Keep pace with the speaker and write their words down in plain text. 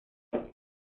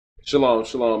Shalom,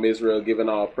 shalom, Israel, giving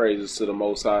all praises to the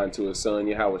Most High and to His Son,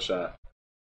 Yahushua.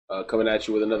 Coming at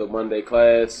you with another Monday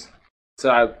class.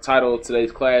 Title of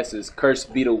today's class is Curse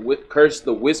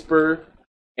the Whisperer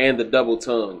and the Double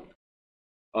Tongue.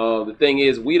 The thing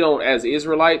is, we don't, as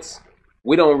Israelites,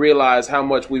 we don't realize how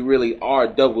much we really are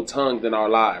double-tongued in our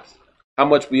lives. How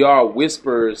much we are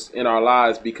whisperers in our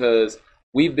lives because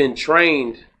we've been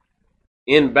trained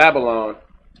in Babylon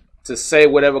to say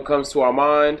whatever comes to our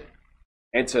mind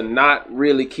and to not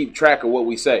really keep track of what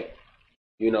we say.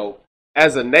 You know,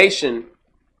 as a nation,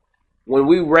 when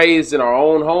we raised in our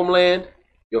own homeland,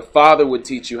 your father would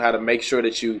teach you how to make sure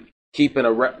that you keeping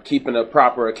a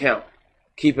proper account,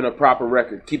 keeping a proper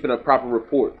record, keeping a proper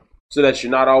report, so that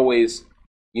you're not always,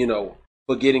 you know,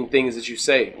 forgetting things that you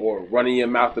say or running your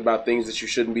mouth about things that you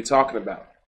shouldn't be talking about.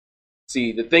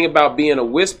 See, the thing about being a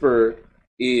whisperer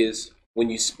is when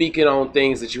you're speaking on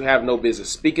things that you have no business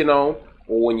speaking on,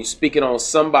 or when you're speaking on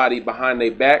somebody behind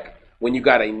their back, when you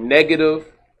got a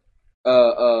negative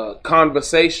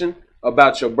conversation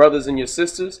about your brothers and your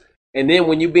sisters. And then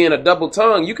when you being a double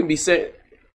tongue, you can be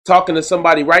talking to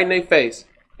somebody right in their face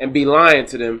and be lying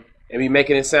to them and be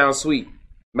making it sound sweet.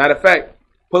 Matter of fact,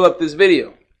 pull up this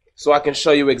video so I can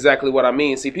show you exactly what I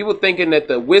mean. See, people thinking that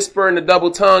the whisper and the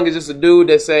double tongue is just a dude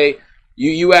that say,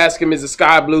 you ask him, is the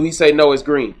sky blue? He say, no, it's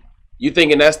green. You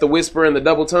thinking that's the whisper and the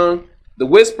double tongue? The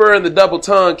whisper and the double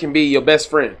tongue can be your best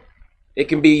friend. It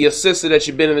can be your sister that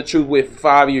you've been in the truth with for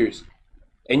 5 years.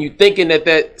 And you thinking that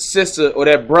that sister or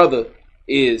that brother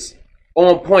is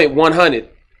on point 100.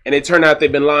 And it turned out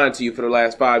they've been lying to you for the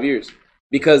last 5 years.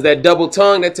 Because that double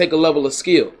tongue, that take a level of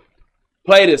skill.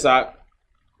 Play this, Ak.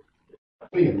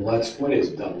 What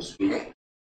is doublespeak?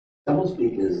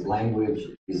 Doublespeak is language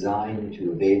designed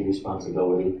to evade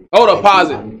responsibility. Hold up, pause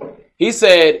it. He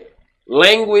said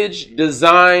language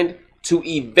designed to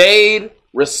evade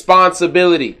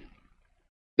responsibility.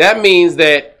 That means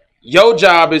that your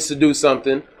job is to do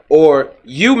something, or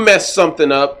you messed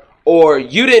something up, or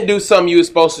you didn't do something you were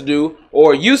supposed to do,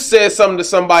 or you said something to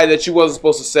somebody that you wasn't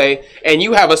supposed to say, and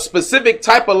you have a specific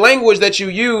type of language that you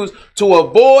use to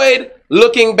avoid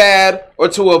looking bad, or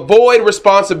to avoid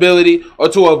responsibility, or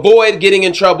to avoid getting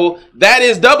in trouble. That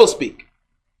is doublespeak.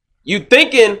 You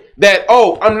thinking that,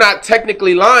 oh, I'm not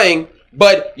technically lying,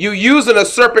 but you using a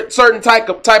certain type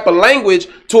of language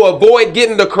to avoid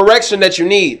getting the correction that you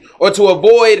need, or to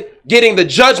avoid getting the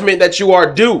judgment that you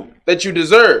are due, that you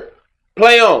deserve.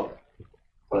 Play on.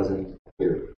 Pleasant,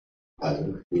 the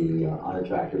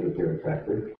unattractive appear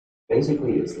attractive.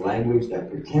 Basically, it's language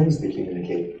that pretends to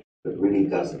communicate, but really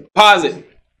doesn't. Pause it.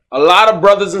 A lot of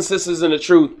brothers and sisters in the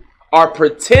truth are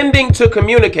pretending to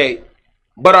communicate,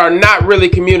 but are not really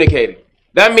communicating.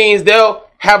 That means they'll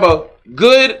have a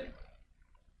good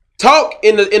talk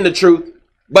in the truth,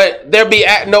 but there'll be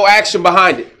no action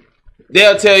behind it.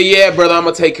 They'll tell you, yeah, brother, I'm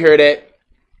going to take care of that.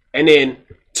 And then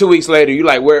 2 weeks later, you're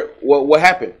like, what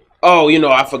happened? Oh, you know,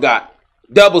 I forgot.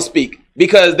 Double speak.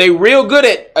 Because they real good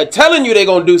at telling you they're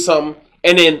going to do something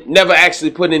and then never actually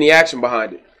putting any action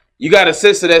behind it. You got a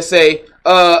sister that say,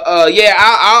 yeah,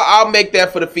 I'll make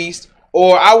that for the feast.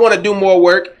 Or I want to do more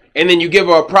work. And then you give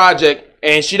her a project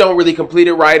and she don't really complete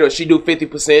it right, or she do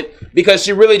 50% because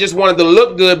she really just wanted to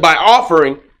look good by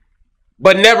offering,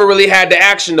 but never really had the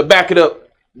action to back it up.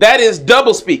 That is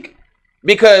double speak,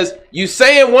 because you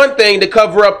saying one thing to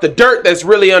cover up the dirt that's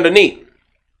really underneath.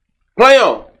 Play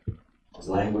on. It's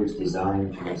language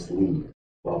designed to mislead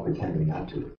while pretending not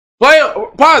to. Play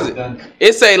on. Pause it.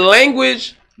 It's a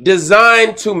language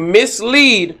designed to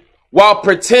mislead while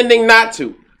pretending not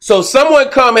to. So someone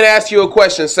come and ask you a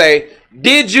question, say,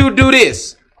 did you do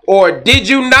this? Or did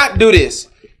you not do this?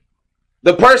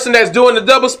 The person that's doing the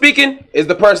double speaking is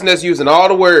the person that's using all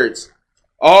the words,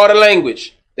 all the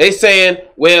language. They saying,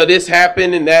 well, this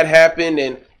happened and that happened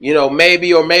and, you know,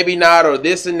 maybe or maybe not, or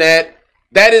this and that.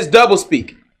 That is double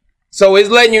speak. So it's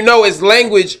letting you know it's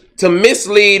language to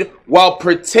mislead while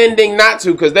pretending not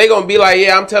to, because they're going to be like,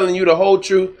 yeah, I'm telling you the whole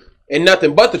truth and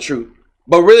nothing but the truth.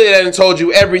 But really, they done told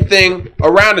you everything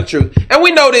around the truth. And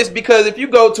we know this because if you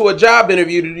go to a job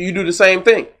interview, you do the same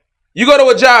thing. You go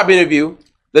to a job interview,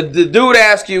 the dude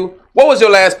asks you, what was your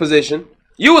last position?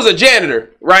 You was a janitor,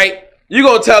 right? You're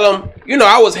going to tell him, you know,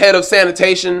 I was head of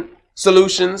sanitation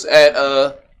solutions at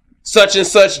such and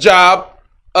such job.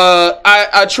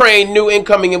 I trained new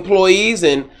incoming employees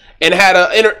and had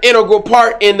an integral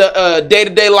part in the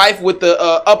day-to-day life with the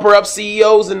upper-up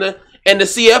CEOs and the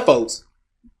CFOs.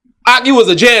 You was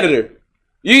a janitor.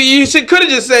 You could have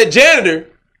just said janitor,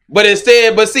 but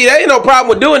see, there ain't no problem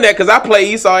with doing that because I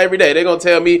play Esau every day. They're going to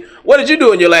tell me, what did you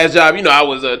do in your last job? You know, I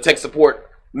was a tech support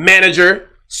manager,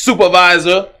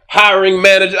 supervisor, hiring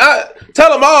manager.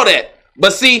 Tell them all that.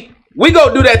 But see, we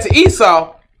go do that to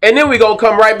Esau, and then we gonna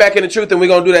come right back in the truth, and we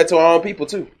gonna do that to our own people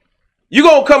too. You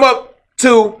gonna come up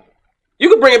to, you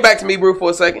can bring it back to me, Brew, for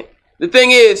a second. The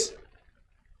thing is,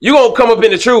 you gonna come up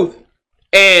in the truth,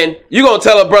 and you gonna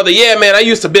tell a brother, yeah, man, I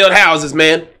used to build houses,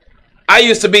 man. I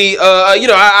used to be,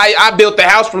 I built the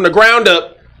house from the ground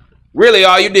up. Really,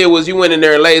 all you did was you went in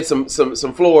there and laid some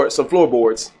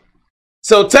floorboards.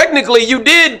 So technically, you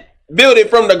did build it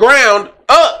from the ground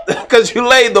up because you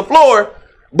laid the floor,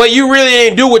 but you really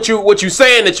didn't do what you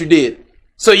saying that you did.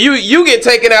 So you get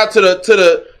taken out to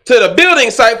the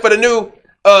building site for the new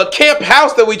camp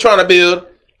house that we trying to build,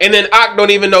 and then Ak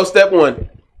don't even know step one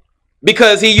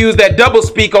because he used that double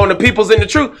speak on the peoples in the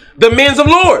truth, the men's of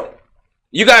Lord.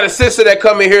 You got a sister that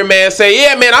come in here, man, say,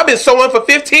 yeah, man, I've been sewing for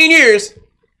 15 years.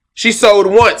 She sewed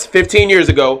once 15 years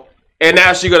ago, and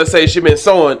now she's going to say she's been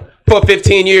sewing for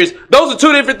 15 years. Those are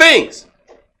two different things.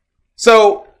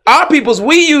 So our peoples,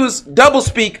 we use double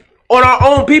speak on our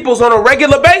own peoples on a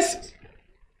regular basis.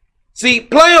 See,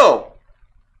 play on.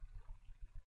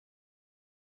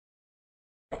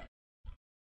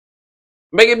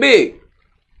 Make it big.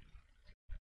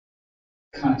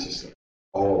 Consciously.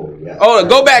 Oh, yeah. Oh,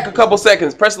 go back a couple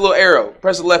seconds. Press the little arrow.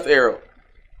 Press the left arrow.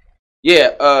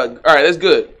 Yeah. All right. That's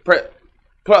good. Play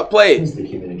it. Seems to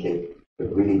communicate,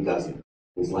 but really doesn't.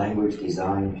 Is language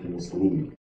designed to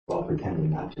mislead while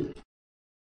pretending not to?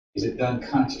 Is it done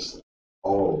consciously?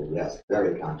 Oh, yes.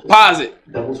 Very consciously. Pause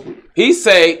it. Double speak. He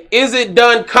say, is it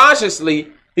done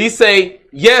consciously? He say,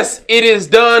 yes, it is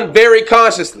done very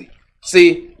consciously.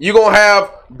 See, you're going to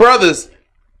have brothers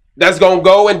that's going to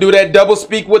go and do that double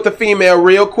speak with the female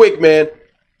real quick, man.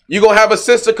 You're going to have a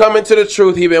sister come into the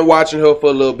truth. He been watching her for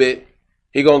a little bit.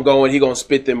 He going to go and he going to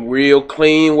spit them real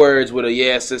clean words with her.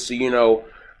 Yeah, sister, you know,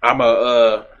 I'm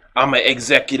an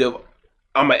executive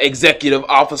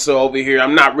officer over here.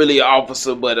 I'm not really an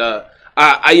officer, but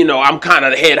I'm kind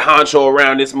of the head honcho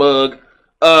around this mug.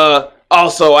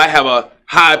 Also, I have a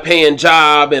high paying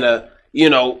job and a,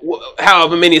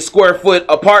 however many square foot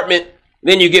apartment.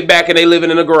 Then you get back and they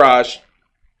living in a garage.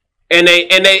 And they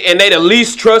the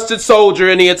least trusted soldier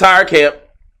in the entire camp.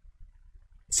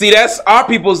 See, that's our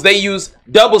peoples. They use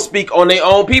double speak on their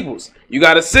own peoples. You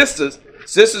got a sisters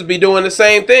be doing the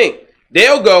same thing.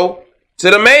 They'll go to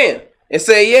the man and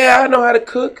say, yeah, I know how to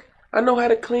cook. I know how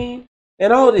to clean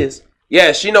and all this.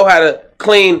 Yeah, she know how to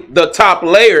clean the top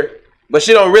layer, but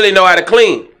she don't really know how to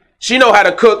clean. She know how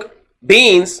to cook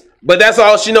beans, but that's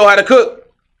all she know how to cook.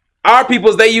 Our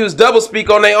peoples, they use double speak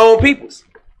on their own peoples.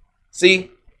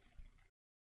 See?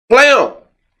 Play on.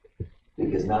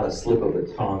 Because not a slip of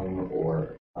the tongue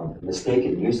or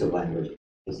mistaken use of language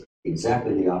is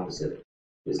exactly the opposite.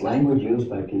 It's language used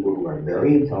by people who are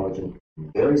very intelligent,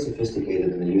 very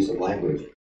sophisticated in the use of language,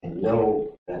 and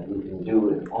know that you can do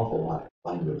an awful lot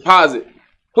of language. Pause it.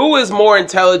 Who is more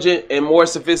intelligent and more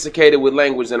sophisticated with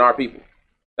language than our people?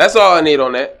 That's all I need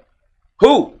on that.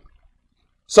 Who?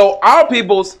 So our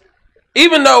peoples,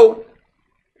 even though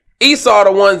Esau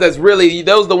the ones that's really,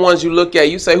 those the ones you look at,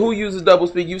 you say, who uses double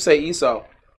speak? You say Esau.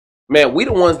 Man, we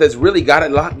the ones that's really got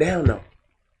it locked down though.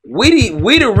 We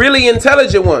the really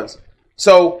intelligent ones.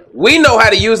 So we know how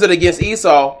to use it against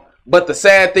Esau, but the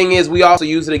sad thing is we also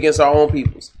use it against our own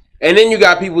peoples. And then you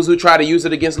got peoples who try to use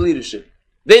it against leadership.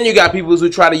 Then you got peoples who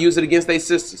try to use it against their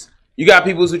sisters. You got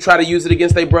peoples who try to use it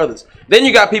against their brothers. Then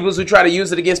you got peoples who try to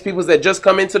use it against peoples that just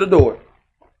come into the door.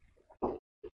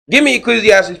 Give me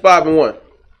Ecclesiastes 5:1.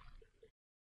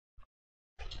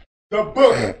 The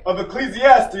book of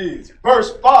Ecclesiastes,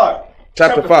 verse 5.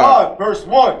 Chapter 5, verse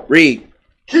 1. Read.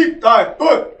 Keep thy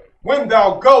foot when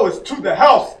thou goest to the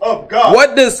house of God.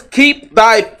 What does keep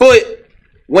thy foot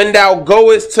when thou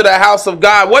goest to the house of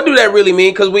God? What do that really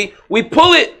mean? Because we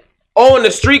pull it on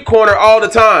the street corner all the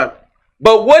time.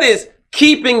 But what does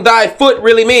keeping thy foot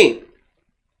really mean?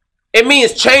 It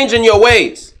means changing your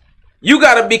ways. You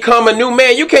got to become a new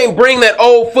man. You can't bring that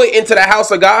old foot into the house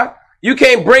of God. You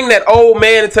can't bring that old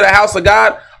man into the house of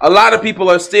God. A lot of people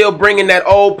are still bringing that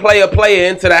old player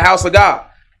into the house of God.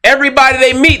 Everybody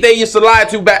they meet, they used to lie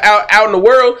to back out in the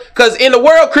world. Because in the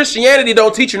world, Christianity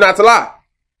don't teach you not to lie.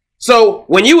 So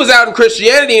when you was out in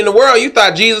Christianity in the world, you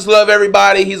thought Jesus loved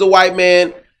everybody. He's a white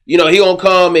man. You know, he gonna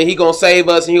come and he gonna save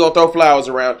us and he gonna throw flowers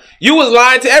around. You was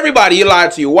lying to everybody. You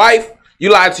lied to your wife.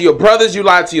 You lied to your brothers. You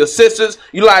lied to your sisters.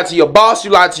 You lied to your boss.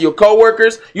 You lied to your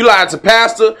co-workers. You lied to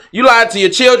pastor. You lied to your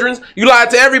children. You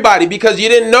lied to everybody because you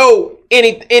didn't know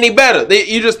any better.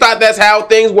 You just thought that's how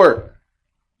things work.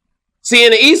 See,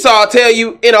 in the Esau, I'll tell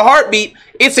you in a heartbeat,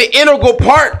 it's an integral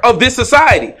part of this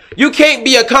society. You can't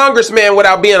be a congressman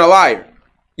without being a liar.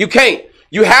 You can't.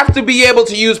 You have to be able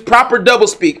to use proper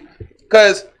doublespeak.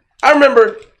 Because I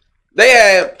remember they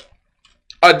had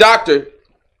a doctor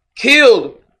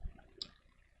killed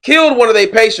one of their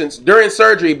patients during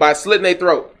surgery by slitting their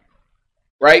throat.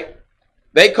 Right?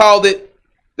 They called it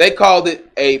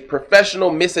a professional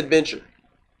misadventure.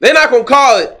 They're not gonna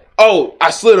call it, oh, I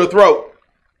slit her throat.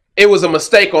 It was a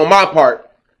mistake on my part.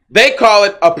 They call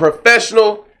it a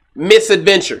professional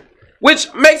misadventure,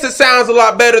 which makes it sound a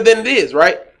lot better than it is,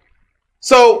 right?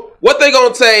 So what they're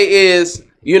gonna say is,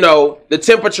 the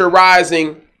temperature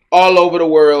rising all over the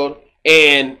world,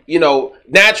 and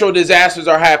natural disasters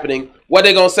are happening. What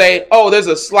they're gonna say? Oh, there's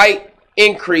a slight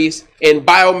increase in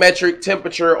biometric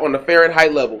temperature on the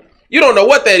Fahrenheit level. You don't know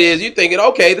what that is. You're thinking,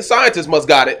 okay, the scientists must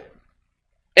got it.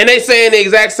 And they saying the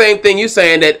exact same thing you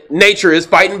saying, that nature is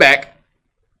fighting back.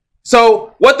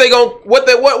 So what do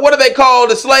they call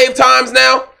the slave times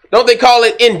now? Don't they call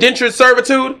it indentured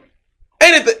servitude?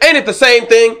 Ain't it the same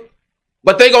thing?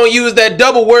 But they gonna use that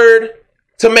double word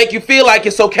to make you feel like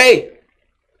it's okay.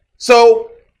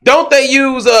 So don't they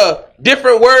use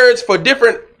different words for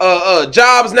different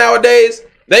jobs nowadays?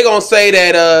 They gonna say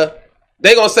that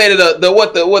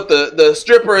the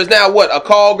stripper is now what, a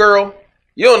call girl?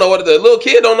 You don't know what the little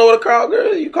kid don't know what a call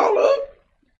girl is. You call her up.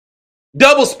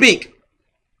 Double speak.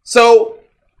 So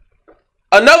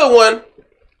another one,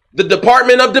 the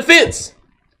Department of Defense.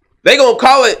 They gonna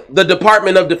call it the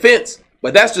Department of Defense,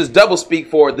 but that's just double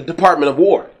speak for the Department of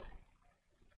War.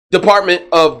 Department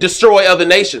of Destroy Other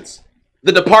Nations.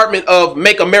 The Department of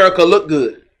Make America Look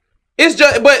Good. It's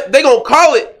just, but they gonna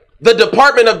call it the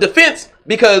Department of Defense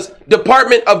because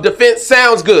Department of Defense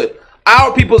sounds good.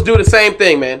 Our peoples do the same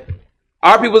thing, man.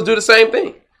 Our peoples do the same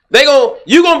thing.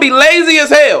 You gonna be lazy as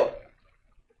hell.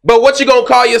 But what you gonna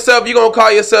call yourself? You gonna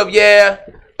call yourself,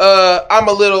 I'm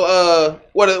a little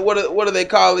what do they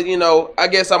call it? I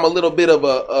guess I'm a little bit of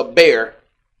a bear,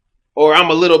 or I'm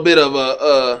a little bit of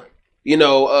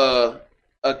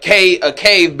a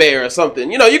cave bear or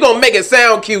something. You're gonna make it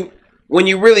sound cute when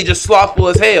you really just slothful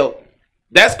as hell.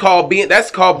 That's called being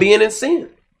in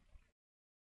sin.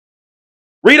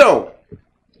 Read on.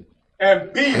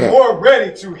 And be more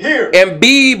ready to hear. And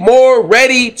be more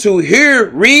ready to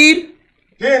hear. Read.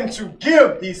 Than to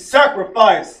give the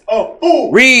sacrifice of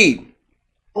food. Read.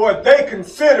 For they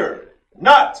consider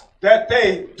not that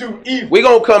they do evil. We're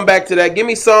going to come back to that. Give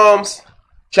me Psalms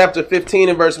chapter 15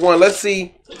 and verse 1. Let's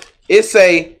see. It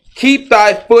say, keep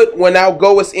thy foot when thou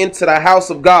goest into the house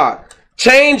of God.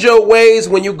 Change your ways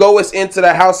when you goest into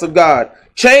the house of God.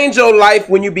 Change your life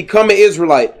when you become an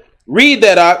Israelite. Read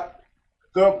that up.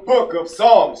 The book of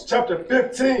Psalms chapter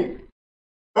 15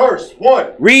 verse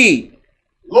 1. Read.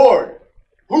 Lord,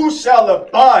 who shall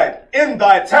abide in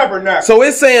thy tabernacle? So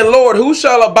it's saying, Lord, who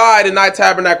shall abide in thy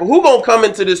tabernacle? Who gonna come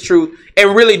into this truth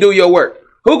and really do your work?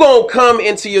 Who gonna come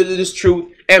into this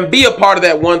truth and be a part of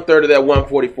that 1/3 of that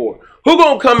 144? Who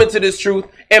gonna come into this truth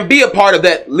and be a part of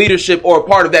that leadership or a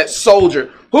part of that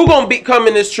soldier? Who gonna come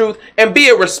in this truth and be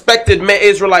a respected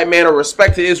Israelite man or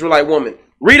respected Israelite woman?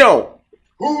 Read on.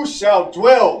 Who shall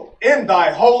dwell in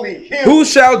thy holy hill? Who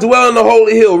shall dwell in the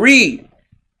holy hill? Read.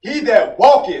 He that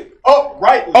walketh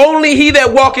uprightly. Only he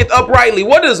that walketh uprightly.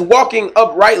 What does walking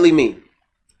uprightly mean?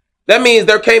 That means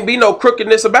there can't be no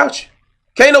crookedness about you.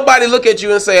 Can't nobody look at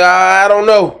you and say, I don't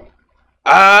know.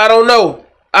 I don't know.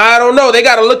 I don't know. They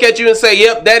got to look at you and say,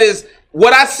 yep, that is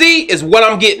what I see is what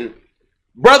I'm getting.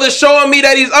 Brother showing me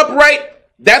that he's upright.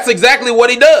 That's exactly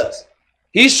what he does.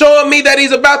 He's showing me that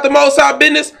he's about the Most High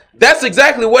business. That's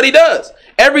exactly what he does.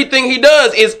 Everything he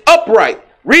does is upright.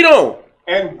 Read on.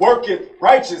 And worketh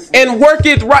righteousness. And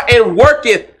worketh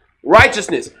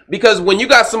righteousness. Because when you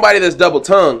got somebody that's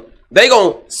double-tongued, they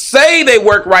gonna say they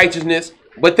work righteousness,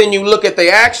 but then you look at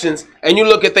their actions and you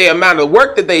look at the amount of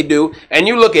work that they do and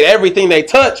you look at everything they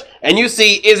touch and you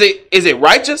see, is it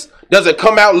righteous? Does it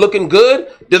come out looking good?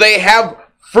 Do they have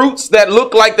fruits that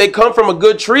look like they come from a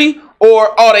good tree,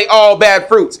 or are they all bad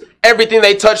fruits? Everything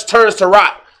they touch turns to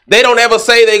rot. They don't ever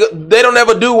say they don't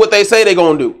ever do what they say they're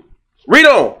gonna do. Read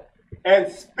on.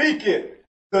 And speaketh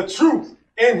the truth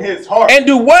in his heart. And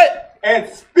do what? And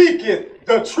speaketh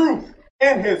the truth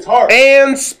in his heart.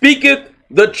 And speaketh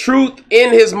the truth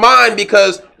in his mind.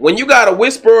 Because when you got a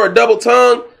whisper or a double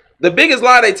tongue, the biggest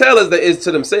lie they tell is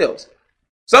to themselves.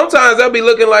 Sometimes they'll be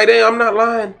looking like, I'm not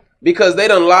lying, because they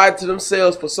done lied to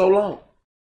themselves for so long.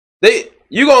 They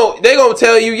gonna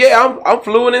tell you, yeah, I'm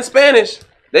fluent in Spanish.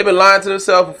 They've been lying to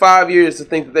themselves for 5 years to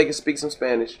think that they can speak some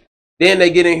Spanish. Then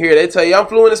they get in here, they tell you, I'm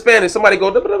fluent in Spanish. Somebody go,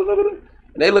 and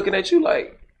they looking at you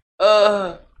like,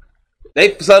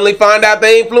 They suddenly find out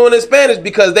they ain't fluent in Spanish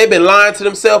because they've been lying to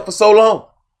themselves for so long.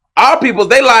 Our people,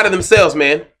 they lie to themselves,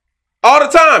 man. All the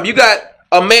time. You got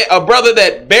a brother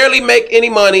that barely make any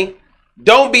money,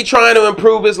 don't be trying to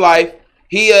improve his life.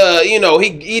 He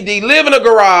he live in a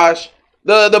garage.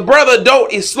 The brother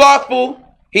is slothful.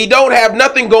 He don't have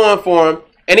nothing going for him,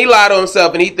 and he lied to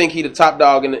himself, and he think he the top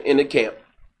dog in the camp.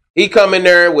 He come in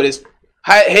there with his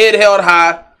head held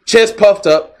high, chest puffed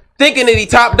up, thinking that he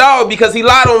top dog because he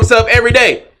lied to himself every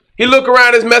day. He look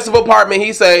around his mess of apartment.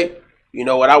 He say, "You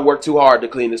know what? I worked too hard to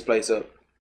clean this place up."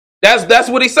 That's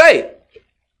what he say.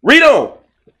 Read on.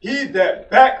 He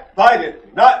that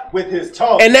backbiteth not with his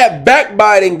tongue. And that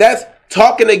backbiting, that's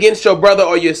talking against your brother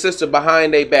or your sister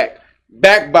behind their back.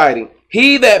 Backbiting.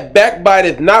 He that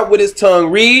backbiteth not with his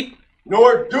tongue, read.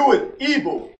 Nor doeth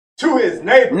evil to his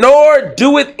neighbor. Nor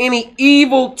doeth any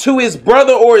evil to his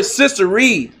brother or his sister,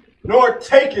 read. Nor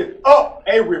taketh up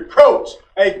a reproach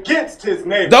against his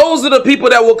neighbor. Those are the people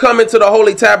that will come into the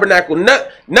holy tabernacle.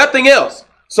 Nothing else.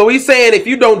 So he's saying if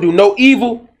you don't do no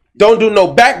evil, don't do no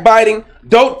backbiting,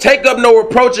 don't take up no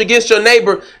reproach against your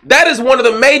neighbor, that is one of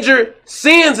the major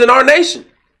sins in our nation,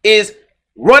 is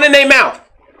running their mouth.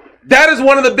 That is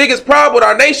one of the biggest problems with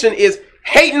our nation, is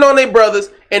hating on their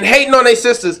brothers and hating on their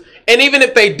sisters. And even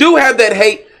if they do have that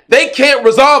hate, they can't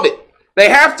resolve it. They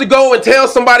have to go and tell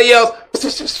somebody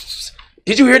else,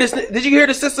 did you hear this? Did you hear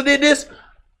the sister did this?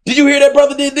 Did you hear that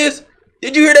brother did this?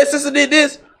 Did you hear that sister did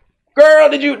this? Girl,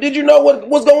 did you know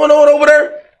what's going on over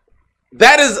there?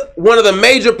 That is one of the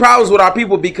major problems with our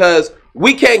people, because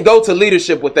we can't go to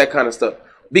leadership with that kind of stuff,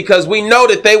 because we know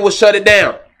that they will shut it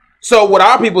down. So what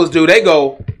our people do, they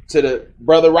go to the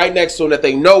brother right next to them that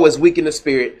they know is weak in the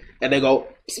spirit, and they go,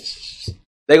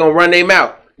 they're going to run their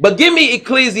mouth. But give me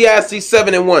Ecclesiastes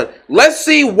 7:1. Let's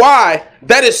see why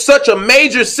that is such a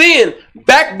major sin,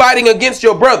 backbiting against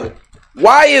your brother.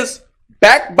 Why is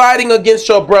backbiting against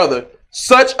your brother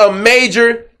such a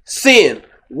major sin?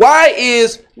 Why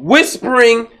is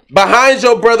whispering behind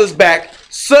your brother's back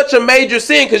such a major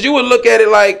sin? Because you would look at it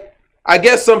like, I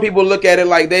guess some people look at it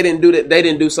like they didn't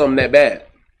do something that bad.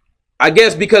 I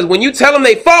guess because when you tell them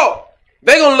they fault,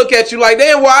 they're going to look at you like,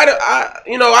 damn, well,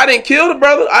 I didn't kill the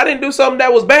brother. I didn't do something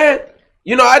that was bad.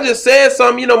 I just said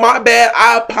something, my bad.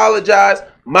 I apologize.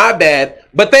 My bad.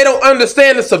 But they don't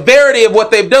understand the severity of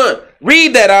what they've done.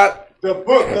 Read that out. The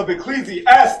book of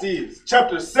Ecclesiastes,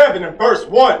 chapter 7 and verse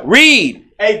 1. Read.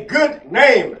 A good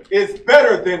name is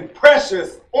better than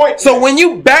precious ointment. So when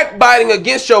you backbiting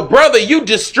against your brother, you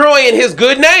destroying his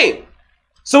good name.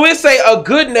 So it say a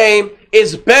good name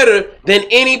is better than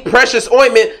any precious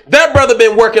ointment. That brother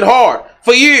been working hard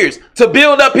for years to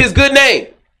build up his good name.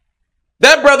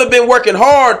 That brother been working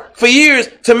hard for years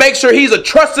to make sure he's a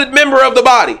trusted member of the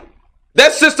body.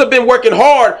 That sister been working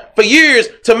hard for years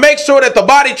to make sure that the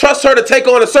body trusts her to take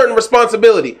on a certain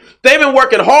responsibility. They've been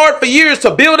working hard for years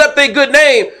to build up their good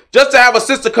name, just to have a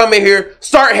sister come in here,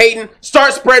 start hating,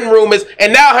 start spreading rumors,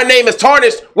 and now her name is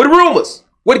tarnished with rumors,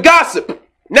 with gossip.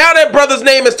 Now that brother's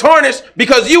name is tarnished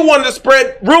because you wanted to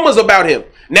spread rumors about him.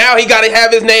 Now he got to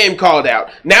have his name called out.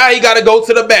 Now he got to go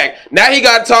to the back. Now he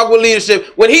got to talk with leadership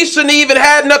when he shouldn't even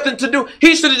had nothing to do.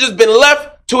 He should have just been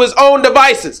left to his own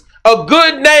devices. A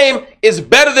good name is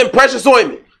better than precious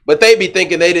ointment. But they be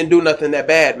thinking they didn't do nothing that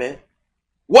bad, man.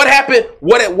 What happened?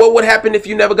 What would happen if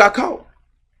you never got caught?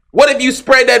 What if you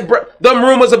spread them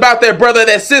rumors about that brother or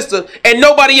that sister and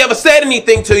nobody ever said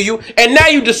anything to you, and now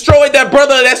you destroyed that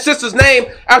brother or that sister's name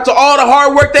after all the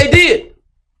hard work they did?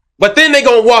 But then they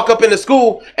going to walk up into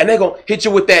school and they going to hit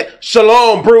you with that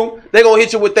shalom, bro. They going to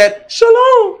hit you with that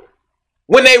shalom.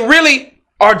 When they really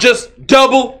are just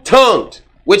double-tongued,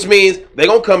 which means they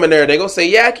going to come in there and they going to say,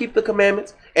 yeah, I keep the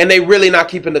commandments. And they really not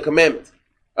keeping the commandments.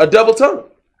 A double tongue.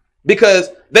 Because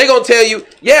they going to tell you,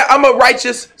 yeah, I'm a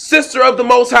righteous sister of the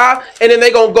Most High. And then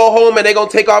they going to go home and they going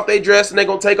to take off their dress and they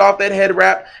going to take off that head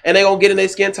wrap. And they going to get in their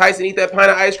skin tights and eat that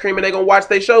pint of ice cream. And they going to watch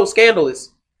their show,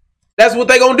 Scandalous. That's what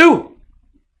they going to do.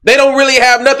 They don't really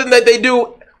have nothing that they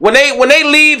do. When they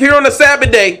leave here on the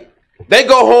Sabbath day, they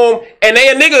go home and they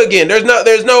a nigga again.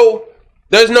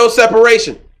 There's no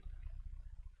separation.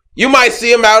 You might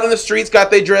see them out in the streets,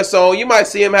 got their dress on. You might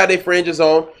see them have their fringes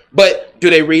on. But do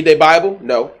they read their Bible?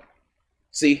 No.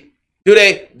 See, do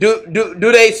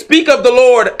they speak of the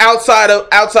Lord outside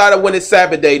of when it's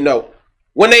Sabbath day? No.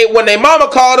 When they mama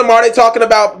called them, are they talking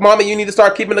about, mama, you need to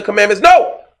start keeping the commandments?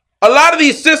 No. A lot of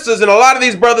these sisters and a lot of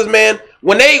these brothers, man,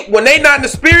 when they not in the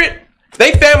spirit,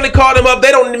 they family call them up.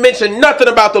 They don't mention nothing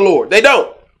about the Lord. They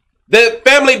don't. The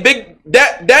family, big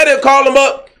daddy call them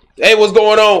up. Hey, what's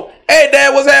going on? Hey,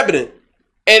 Dad, what's happening?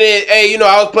 And then, hey,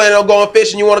 I was planning on going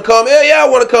fishing. You want to come? Yeah, I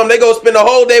want to come. They go spend the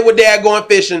whole day with Dad going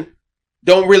fishing.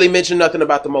 Don't really mention nothing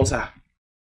about the Most High.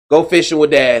 Go fishing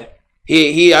with Dad.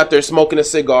 He out there smoking a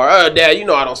cigar. Dad,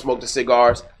 I don't smoke the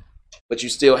cigars. but you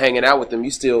still hanging out with them.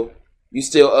 You still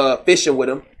fishing with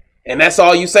them. And that's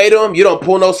all you say to them? You don't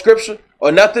pull no scripture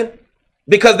or nothing?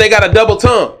 Because they got a double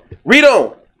tongue. Read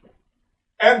on.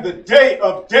 And the day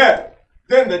of death,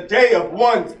 then the day of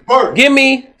one's birth. Give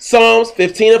me Psalms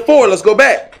 15 and 4. Let's go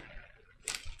back.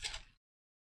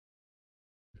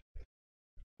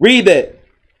 Read that.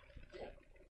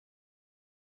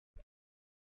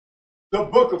 The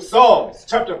book of Psalms,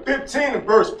 chapter 15 and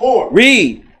verse 4.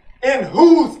 Read. In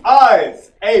whose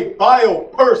eyes a vile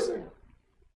person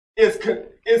is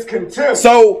contempt.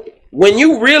 So when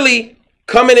you really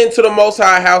coming into the Most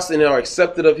High house and are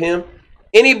accepted of him,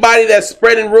 anybody that's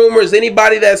spreading rumors,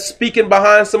 anybody that's speaking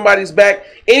behind somebody's back,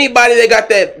 anybody that got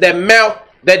that mouth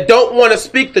that don't want to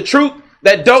speak the truth,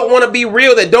 that don't want to be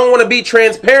real, that don't want to be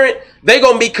transparent, they're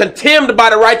going to be contemned by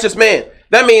the righteous man.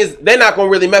 That means they're not going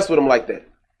to really mess with him like that.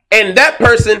 And that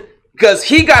person, because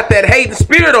he got that hating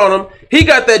spirit on him, he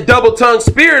got that double-tongued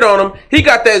spirit on him, he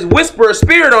got that whisperer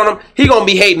spirit on him, he going to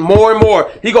be hating more and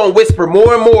more. He going to whisper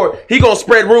more and more. He going to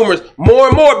spread rumors more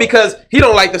and more because he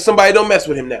don't like that somebody don't mess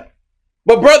with him now.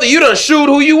 But brother, you done shewed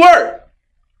who you were.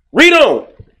 Read on.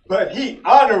 But he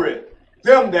honoreth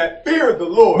them that fear the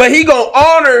Lord. But he going to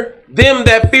honor them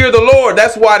that fear the Lord.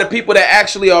 That's why the people that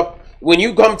actually are, when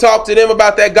you come talk to them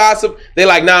about that gossip, they're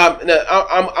like, nah,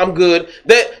 I'm good.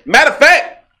 That matter of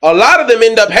fact, a lot of them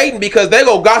end up hating because they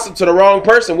go gossip to the wrong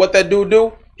person. What that dude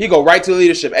do? He go right to the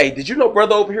leadership. Hey, did you know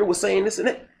brother over here was saying this and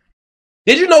that?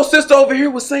 Did you know sister over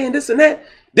here was saying this and that?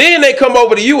 Then they come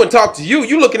over to you and talk to you.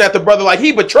 You looking at the brother like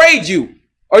he betrayed you.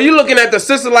 Or you looking at the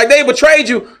sister like they betrayed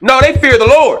you. No, they fear the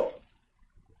Lord.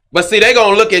 But see, they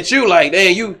gonna look at you like,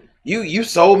 damn, you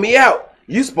sold me out.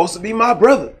 You supposed to be my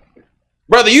brother.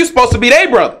 Brother, you supposed to be their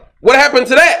brother. What happened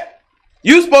to that?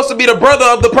 You supposed to be the brother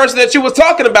of the person that you was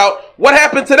talking about. What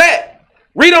happened to that?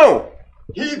 Read on.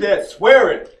 He that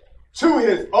sweareth to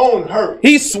his own hurt.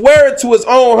 He sweareth to his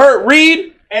own hurt.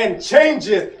 Read. And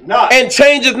changeth not. And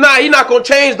changeth not. He not going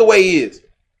to change the way he is.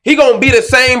 He going to be the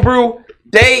same brew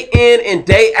day in and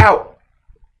day out.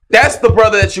 That's the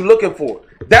brother that you're looking for.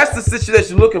 That's the sister that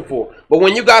you're looking for. But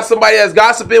when you got somebody that's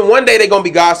gossiping, one day they're going to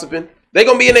be gossiping. They're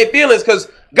going to be in their feelings because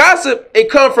gossip,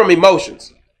 it comes from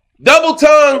emotions. Double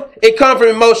tongue, it comes from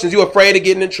emotions. You're afraid of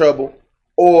getting in trouble.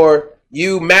 Or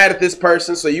you mad at this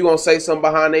person, so you're going to say something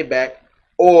behind their back.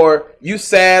 Or you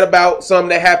sad about something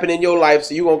that happened in your life,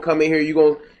 so you're going to come in here,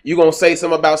 you're going to say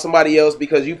something about somebody else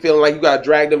because you feeling like you got to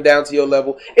drag them down to your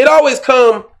level. It always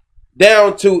comes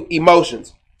down to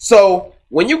emotions. So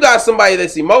when you got somebody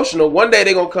that's emotional, one day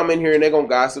they're going to come in here and they're going to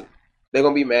gossip. They're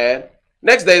going to be mad.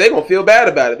 Next day, they're going to feel bad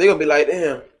about it. They're going to be like,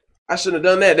 damn, I shouldn't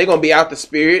have done that. They're going to be out the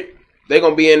spirit. They're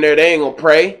going to be in there. They ain't going to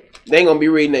pray. They ain't going to be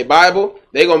reading their Bible.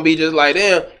 They're going to be just like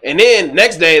them. And then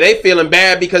next day, they feeling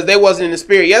bad because they wasn't in the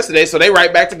spirit yesterday. So they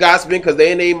right back to gossiping because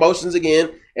they in their emotions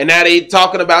again. And now they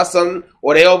talking about something,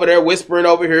 or they over there whispering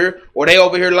over here, or they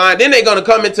over here lying. Then they going to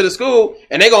come into the school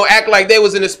and they going to act like they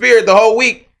was in the spirit the whole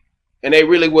week. And they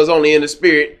really was only in the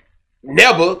spirit.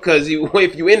 Never, because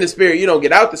if you in the spirit, you don't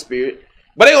get out the spirit.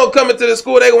 But they going to come into the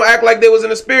school, they going to act like they was in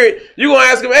the spirit. You going to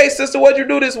ask them, hey, sister, what'd you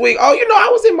do this week? Oh, you know, I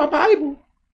was in my Bible.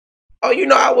 Oh, you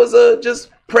know, I was just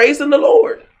praising the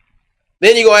Lord.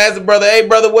 Then you going to ask the brother, hey,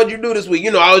 brother, what'd you do this week?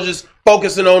 You know, I was just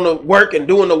focusing on the work and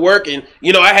doing the work. And,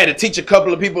 you know, I had to teach a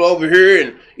couple of people over here.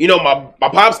 And, you know, my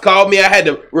pops called me. I had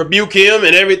to rebuke him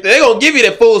and everything. They're going to give you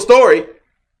that full story.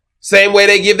 Same way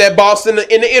they give that boss in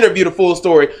the interview the full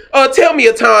story. Tell me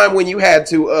a time when you had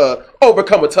to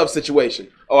overcome a tough situation.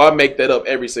 Oh, I make that up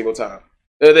every single time.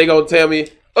 They gonna tell me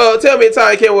a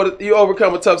time you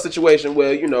overcome a tough situation.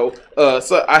 Well, you know,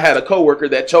 so I had a coworker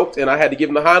that choked, and I had to give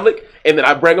him the Heimlich, and then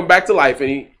I bring him back to life, and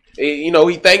he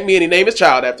thanked me, and he named his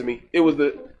child after me. It was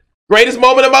the greatest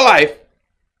moment of my life.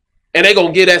 And they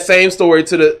gonna give that same story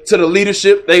to the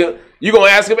leadership. You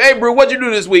gonna ask them, hey, bro, what'd you do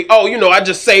this week? Oh, you know, I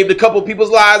just saved a couple people's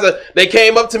lives. They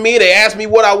came up to me, they asked me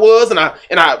what I was,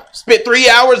 and I spent 3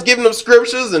 hours giving them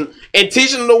scriptures and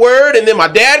teaching them the word. And then my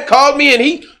dad called me and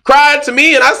he cried to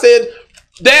me, and I said,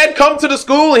 Dad, come to the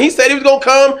school, and he said he was gonna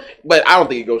come, but I don't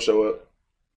think he's gonna show up.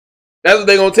 That's what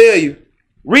they gonna tell you.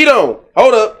 Read on.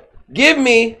 Hold up. Give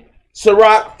me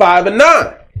Sirach 5 and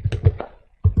 9.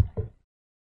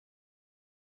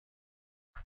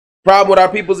 Problem with our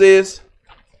peoples is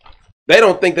they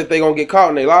don't think that they're going to get caught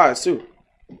in their lies too.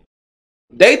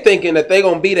 They thinking that they're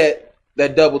going to be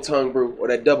that double-tongued brew or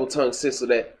that double-tongued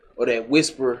sister or that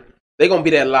whisperer. They're going to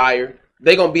be that liar.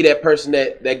 They're going to be that person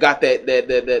that got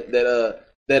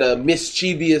that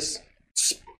mischievous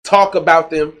talk about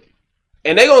them.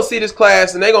 And they're going to see this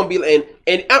class and they're going to be,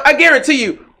 and I guarantee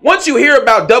you, once you hear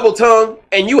about double tongue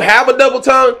and you have a double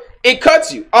tongue, it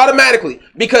cuts you automatically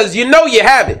because you know you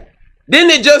have it.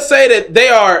 Didn't it just say that they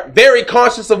are very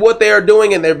conscious of what they are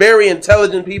doing and they're very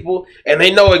intelligent people and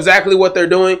they know exactly what they're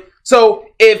doing? So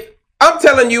if I'm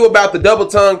telling you about the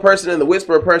double-tongued person and the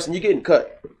whisperer person, you're getting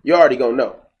cut. You already gonna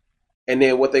know. And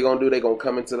then what they're gonna do, they're gonna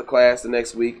come into the class the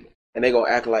next week and they're gonna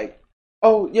act like,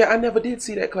 oh, yeah, I never did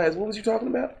see that class. What was you talking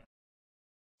about?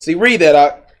 See, read that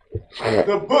out.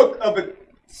 The book of the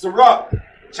Sirach,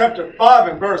 chapter 5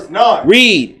 and verse 9.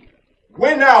 Read.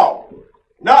 Winnow,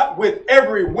 not with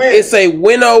every wind. It's a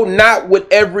winnow, not with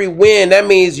every wind. That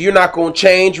means you're not going to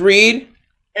change. Read.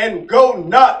 And go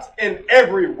not in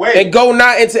every way. And go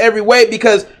not into every way,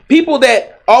 because people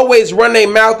that always run their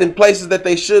mouth in places that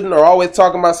they shouldn't, or always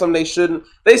talking about something they shouldn't,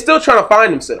 they still trying to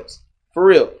find themselves. For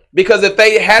real. Because if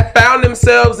they had found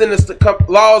themselves in the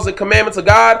laws and commandments of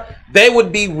God, they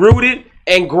would be rooted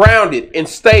and grounded and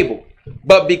stable.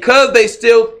 But because they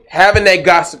still having that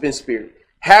gossiping spirit,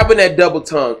 having that double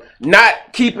tongue,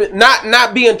 not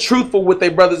being truthful with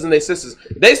their brothers and their sisters,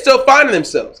 they still finding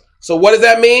themselves. So what does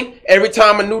that mean? Every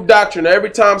time a new doctrine, or every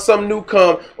time something new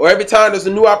come, or every time there's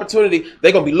a new opportunity,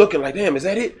 they're going to be looking like, damn, is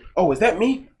that it? Oh, is that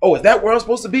me? Oh, is that where I'm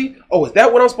supposed to be? Oh, is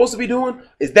that what I'm supposed to be doing?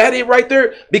 Is that it right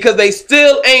there? Because they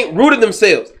still ain't rooted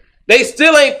themselves. They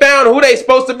still ain't found who they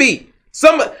supposed to be.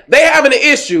 They having an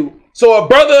issue. So a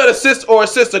brother or a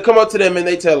sister come up to them and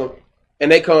they tell them,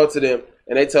 and they come up to them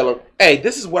and they tell them, hey,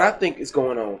 this is what I think is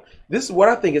going on. This is what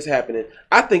I think is happening.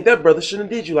 I think that brother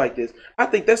shouldn't have did you like this. I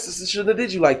think that sister shouldn't have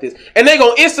did you like this. And they're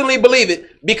going to instantly believe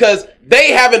it because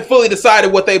they haven't fully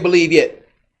decided what they believe yet.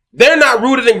 They're not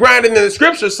rooted and grounded in the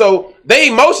scripture, so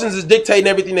their emotions is dictating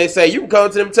everything they say. You can come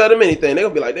to them and tell them anything. They're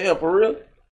going to be like, damn, for real?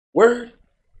 Word?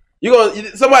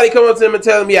 Somebody come up to them and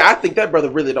tell them, yeah, I think that brother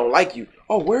really don't like you.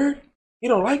 Oh, word? You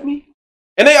don't like me?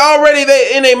 And they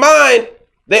in their mind,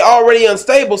 they already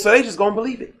unstable, so they just going to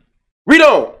believe it. Read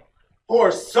on.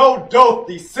 For so doth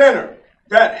the sinner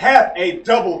that hath a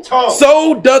double tongue.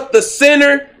 So doth the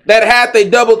sinner that hath a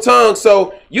double tongue.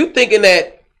 So you thinking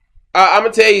that, I'm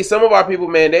going to tell you, some of our people,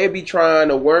 man, they be trying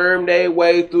to worm their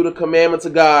way through the commandments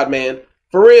of God, man.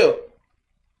 For real.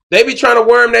 They be trying to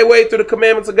worm their way through the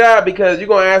commandments of God because you're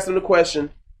going to ask them the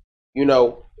question,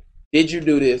 did you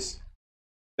do this?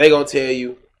 They going to tell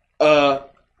you,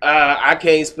 I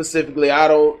can't specifically, I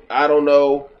don't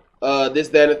know, this,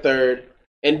 that, and the third.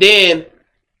 And then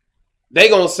they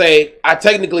going to say, I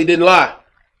technically didn't lie.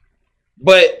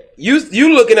 But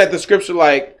you looking at the scripture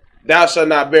like, thou shalt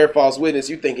not bear false witness.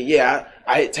 You thinking, yeah,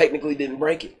 I technically didn't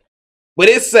break it. But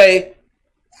it say,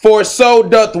 for so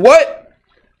doth what?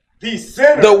 The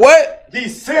sinner. The what? The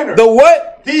sinner. The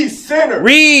what? The sinner.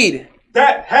 Read.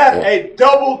 That hath a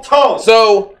double tongue.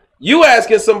 So you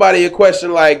asking somebody a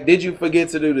question like, did you forget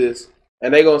to do this?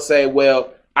 And they going to say,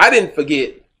 well, I didn't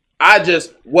forget. I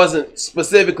just wasn't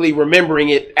specifically remembering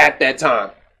it at that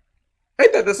time.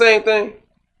 Ain't that the same thing?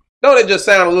 Don't it just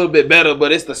sound a little bit better,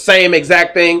 but it's the same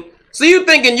exact thing? So you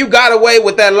thinking you got away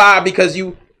with that lie because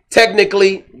you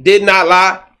technically did not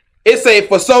lie? It say,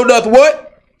 for so doth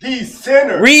what? The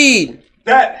sinner. Read.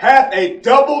 That hath a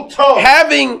double tongue.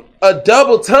 Having a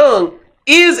double tongue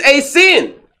is a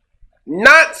sin.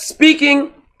 Not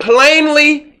speaking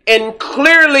plainly and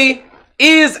clearly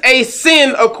is a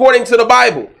sin according to the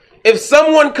Bible. If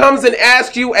someone comes and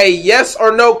asks you a yes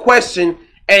or no question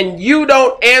and you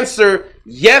don't answer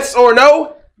yes or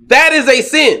no, that is a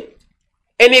sin.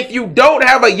 And if you don't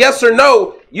have a yes or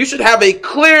no, you should have a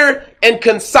clear and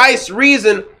concise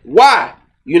reason why,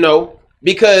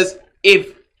 because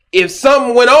if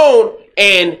something went on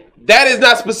and that is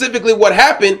not specifically what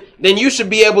happened, then you should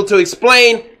be able to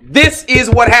explain this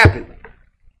is what happened.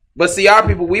 But see, our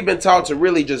people, we've been taught to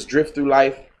really just drift through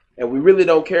life, and we really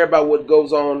don't care about what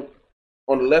goes on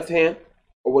the left hand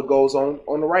or what goes on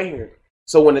the right hand.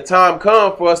 So when the time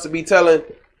comes for us to be telling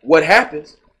what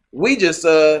happens, we just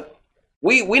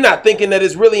we not thinking that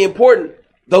it's really important,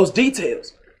 those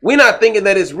details. We're not thinking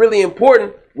that it's really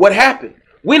important what happened.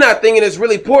 We're not thinking it's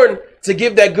really important to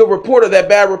give that good report or that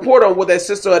bad report on what that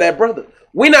sister or that brother.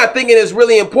 We're not thinking it's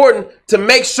really important to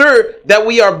make sure that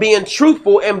we are being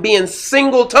truthful and being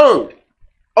single-tongued.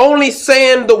 Only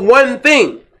saying the one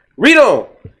thing. Read on.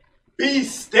 Be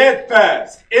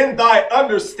steadfast in thy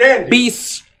understanding. Be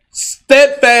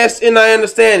steadfast in thy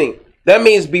understanding. That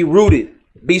means be rooted,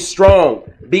 be strong,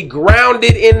 be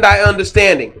grounded in thy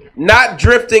understanding, not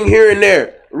drifting here and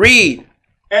there. Read.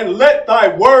 And let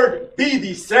thy word be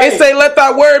the same. They say let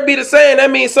thy word be the same. That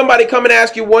means somebody come and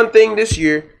ask you one thing this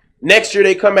year. Next year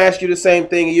they come ask you the same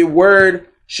thing. And your word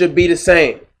should be the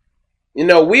same.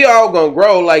 We all gonna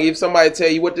grow. Like if somebody tell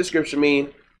you what the scripture mean,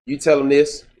 you tell them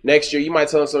this. Next year you might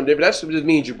tell them something different. That just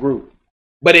means you grew.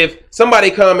 But if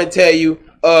somebody come and tell you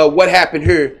what happened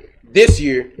here, this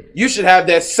year, you should have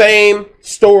that same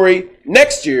story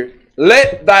next year.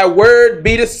 Let thy word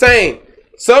be the same.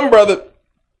 Some brother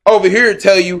over here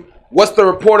tell you, what's the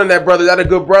report on that brother? Is that a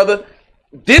good brother?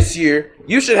 This year,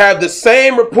 you should have the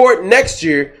same report next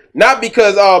year. Not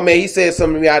because, oh man, he said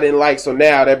something to me I didn't like, so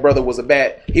now that brother was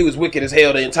he was wicked as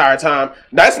hell the entire time.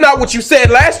 That's not what you said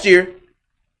last year.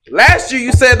 Last year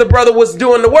you said the brother was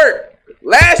doing the work.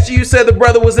 Last year you said the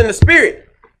brother was in the spirit.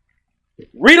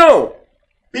 Read on.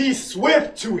 Be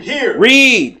swift to hear.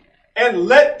 Read. And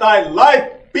let thy life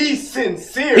be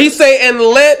sincere. He say, and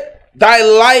let thy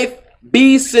life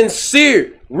be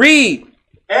sincere. Read.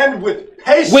 And with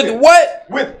patience. With what?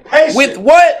 With patience. With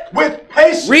what? With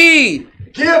patience. Read.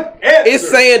 Give answer. It's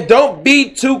saying don't be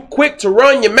too quick to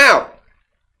run your mouth.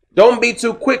 Don't be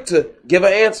too quick to give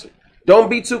an answer. Don't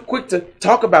be too quick to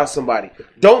talk about somebody.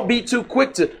 Don't be too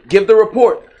quick to give the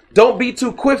report. Don't be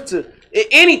too quick to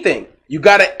anything. You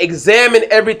got to examine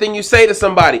everything you say to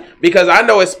somebody. Because I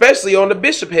know, especially on the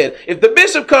bishop head, if the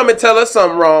bishop come and tell us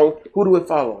something wrong, who do it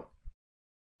follow?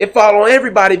 It follow on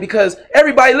everybody because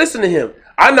everybody listen to him.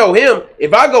 I know him.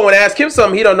 If I go and ask him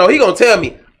something he don't know, he going to tell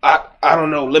me. I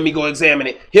don't know. Let me go examine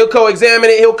it. He'll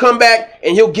co-examine it. He'll come back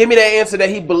and he'll give me that answer that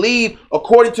he believed,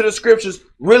 according to the scriptures,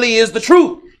 really is the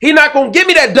truth. He's not going to give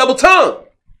me that double tongue.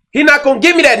 He's not going to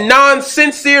give me that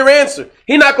non-sincere answer.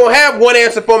 He's not going to have one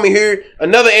answer for me here,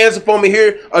 another answer for me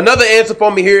here, another answer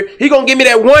for me here. He's going to give me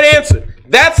that one answer.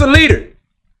 That's a leader.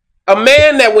 A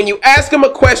man that when you ask him a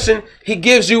question, he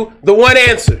gives you the one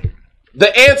answer.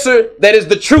 The answer that is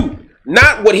the truth.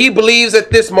 Not what he believes at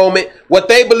this moment, what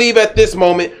they believe at this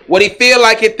moment, what he feel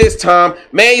like at this time.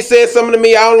 Man, he said something to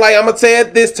me I don't like, I'm going to say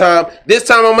it this time. This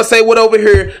time I'm going to say what over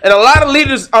here. And a lot of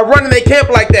leaders are running their camp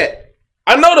like that.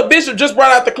 I know the bishop just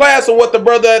brought out the class on what the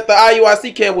brother at the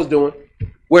IUIC camp was doing.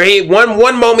 Where he,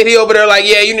 one moment he over there like,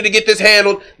 yeah, you need to get this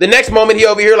handled. The next moment he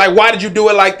over here like, why did you do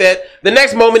it like that? The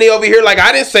next moment he over here like,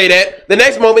 I didn't say that. The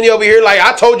next moment he over here like,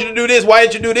 I told you to do this. Why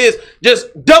didn't you do this? Just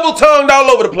double tongued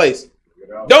all over the place.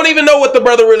 Don't even know what the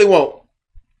brother really want.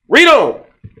 Read on.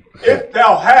 If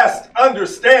thou hast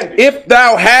understanding. If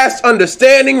thou hast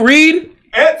understanding, read.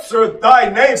 Answer thy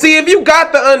neighbor. See, if you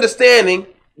got the understanding,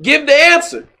 give the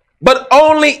answer. But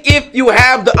only if you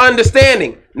have the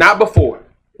understanding, not before.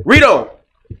 Read on.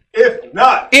 If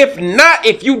not. If not,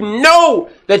 if you know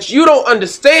that you don't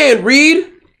understand,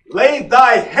 read. Lay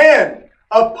thy hand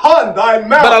upon thy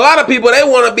mouth. But a lot of people, they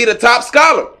want to be the top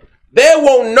scholar. They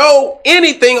won't know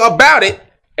anything about it,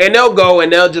 and they'll go and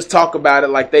they'll just talk about it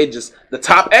like they just the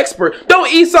top expert.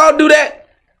 Don't Esau do that?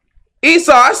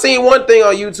 Esau, I seen one thing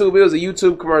on YouTube. It was a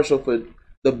YouTube commercial for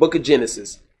the Book of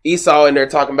Genesis. Esau in there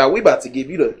talking about, we about to give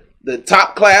you the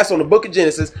top class on the Book of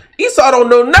Genesis. Esau don't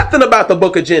know nothing about the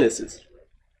Book of Genesis.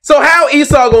 So how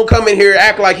Esau gonna come in here and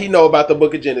act like he know about the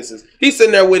Book of Genesis? He's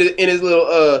sitting there with it in his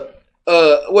little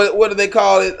what do they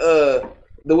call it?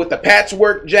 With the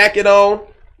patchwork jacket on.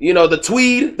 You know, the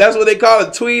tweed, that's what they call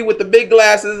it, tweed with the big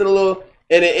glasses and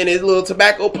and his little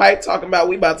tobacco pipe, talking about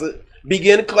we about to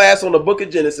begin class on the Book of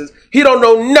Genesis. He don't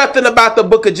know nothing about the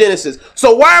Book of Genesis.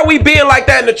 So why are we being like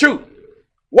that in the truth?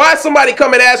 Why somebody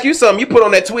come and ask you something, you put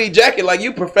on that tweed jacket like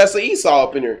you Professor Esau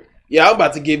up in here. Yeah, I'm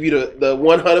about to give you the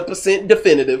 100%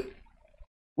 definitive.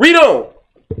 Read on.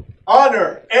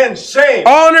 Honor and shame.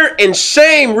 Honor and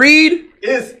shame, read.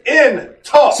 Is in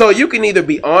talk. So you can either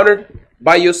be honored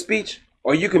by your speech,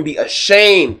 or you can be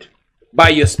ashamed by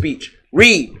your speech.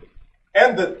 Read.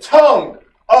 And the tongue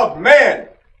of man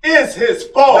is his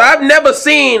fall. I've never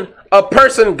seen a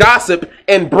person gossip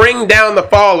and bring down the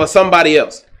fall of somebody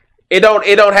else. It don't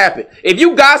happen. If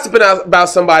you gossiping about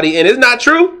somebody and it's not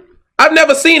true, I've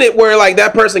never seen it where like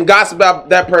that person gossiped about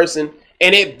that person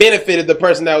and it benefited the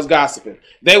person that was gossiping.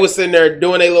 They was sitting there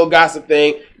doing their little gossip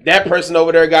thing. That person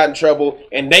over there got in trouble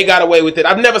and they got away with it.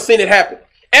 I've never seen it happen.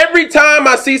 Every time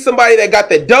I see somebody that got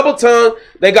that double tongue,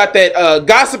 they got that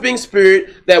gossiping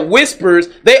spirit, that whispers,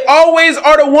 they always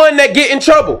are the one that get in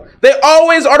trouble. They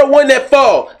always are the one that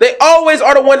fall. They always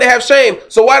are the one that have shame.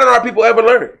 So why don't our people ever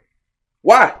learn?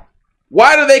 Why?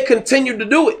 Why do they continue to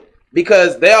do it?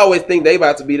 Because they always think they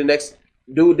about to be the next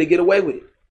dude to get away with it.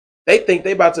 They think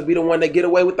they about to be the one that get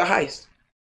away with the heist.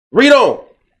 Read on.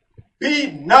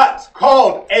 Be not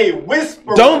called a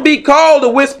whisperer. Don't be called a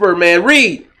whisperer, man.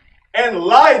 Read. And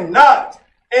lie not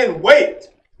in wait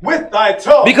with thy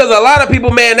tongue. Because a lot of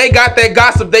people, man, they got that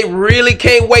gossip. They really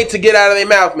can't wait to get out of their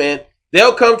mouth, man.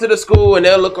 They'll come to the school and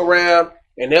they'll look around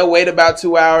and they'll wait about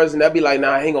 2 hours and they'll be like,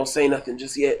 nah, I ain't gonna say nothing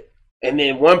just yet. And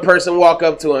then one person walk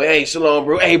up to him, hey, shalom,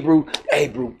 bro. Hey, bro,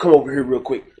 come over here real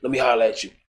quick. Let me holler at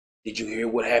you. Did you hear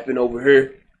what happened over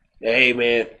here? Hey,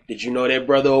 man, did you know that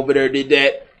brother over there did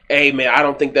that? hey man, I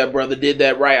don't think that brother did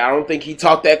that right. I don't think he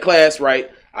taught that class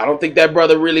right. I don't think that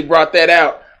brother really brought that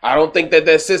out. I don't think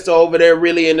that sister over there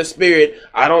really in the spirit.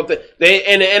 I don't think they,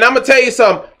 and I'm going to tell you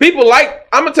something. I'm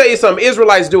going to tell you something.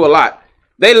 Israelites do a lot.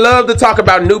 They love to talk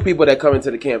about new people that come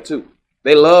into the camp too.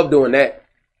 They love doing that.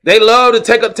 They love to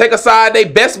take aside their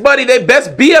best buddy, their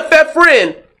best BFF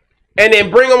friend, and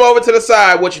then bring them over to the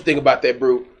side. What you think about that,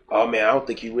 bro? Oh man, I don't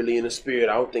think he really in the spirit.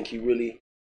 I don't think he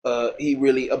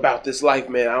really about this life,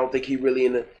 man. I don't think he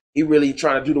really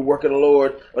trying to do the work of the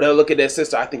Lord. Or they'll look at that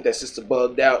sister. I think that sister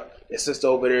bugged out. That sister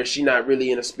over there, she not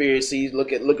really in the spirit. See,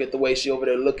 look at the way she over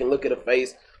there looking. Look at her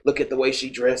face. Look at the way she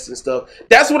dressed and stuff.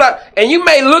 That's what and you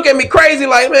may look at me crazy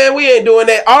like, man, we ain't doing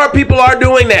that. Our people are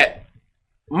doing that.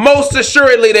 Most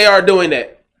assuredly, they are doing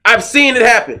that. I've seen it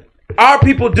happen. Our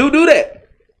people do that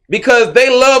because they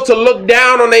love to look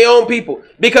down on their own people,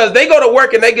 because they go to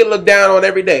work and they get looked down on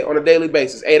every day on a daily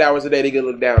basis. 8 hours a day, they get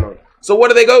looked down on. So what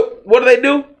do they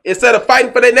do? Instead of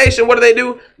fighting for their nation, what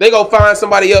do? They go find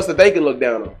somebody else that they can look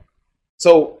down on.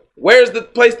 So where's the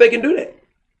place they can do that?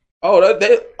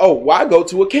 Why go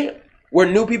to a camp where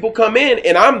new people come in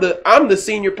and I'm the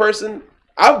senior person.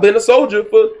 I've been a soldier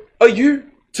for a year,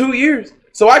 2 years.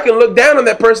 So I can look down on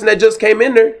that person that just came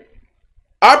in there.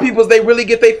 Our peoples, they really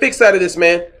get their fix out of this,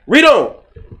 man. Read on.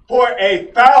 For a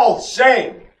foul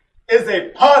shame is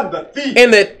upon the thief.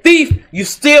 And the thief, you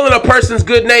stealing a person's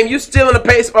good name. You stealing a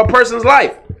person's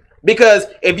life. Because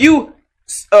if you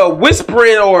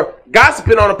whispering or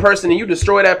gossiping on a person and you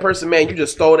destroy that person, man, you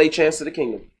just stole their chance to the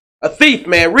kingdom. A thief,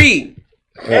 man. Read.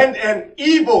 And an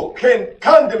evil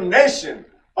condemnation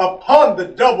upon the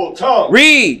double tongue.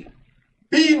 Read.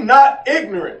 Be not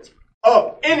ignorant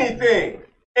of anything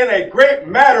in a great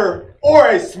matter or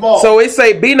a small. So it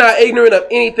say, be not ignorant of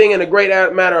anything in a great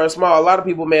matter or small. A lot of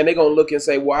people, man, they're going to look and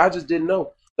say, well, I just didn't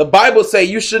know. The Bible say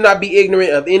you should not be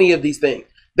ignorant of any of these things.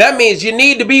 That means you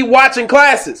need to be watching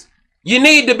classes. You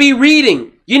need to be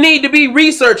reading. You need to be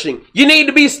researching. You need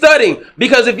to be studying.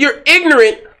 Because if you're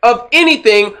ignorant of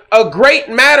anything, a great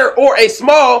matter or a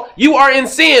small, you are in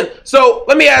sin. So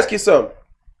let me ask you something.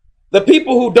 The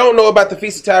people who don't know about the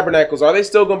Feast of Tabernacles, are they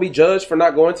still going to be judged for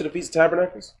not going to the Feast of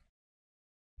Tabernacles?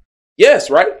 Yes,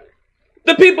 right?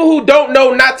 The people who don't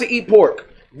know not to eat pork,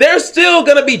 they're still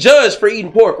going to be judged for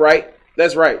eating pork, right?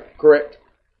 That's right. Correct.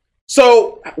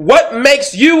 So what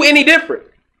makes you any different?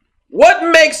 What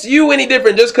makes you any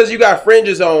different just because you got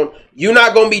fringes on? You're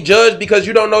not going to be judged because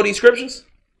you don't know these scriptures?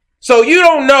 So you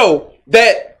don't know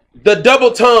that the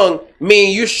double tongue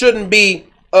mean you shouldn't be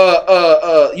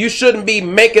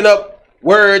making up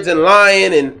words and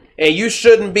lying, and you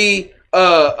shouldn't be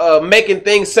making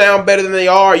things sound better than they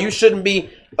are. You shouldn't be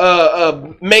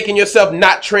making yourself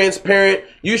not transparent.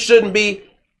 You shouldn't be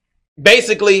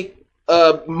basically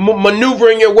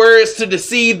maneuvering your words to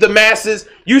deceive the masses.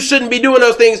 You shouldn't be doing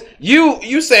those things.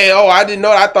 You saying, oh, I didn't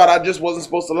know. I thought I just wasn't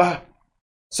supposed to lie.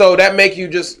 So that make you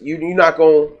just you're not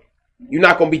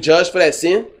gonna be judged for that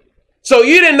sin. So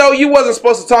you didn't know you wasn't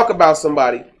supposed to talk about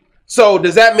somebody. So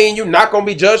does that mean you're not going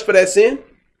to be judged for that sin?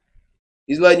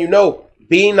 He's letting you know,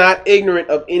 be not ignorant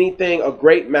of anything, a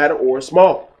great matter or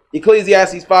small.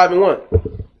 Ecclesiastes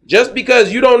 5:1. Just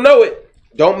because you don't know it,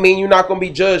 don't mean you're not going to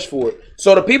be judged for it.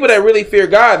 So the people that really fear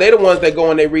God, they're the ones that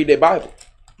go and they read their Bible.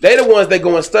 They're the ones that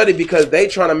go and study because they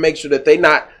trying to make sure that they're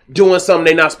not doing something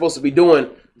they're not supposed to be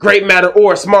doing, great matter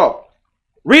or small.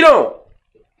 Read on.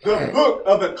 The book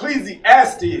of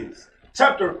Ecclesiastes,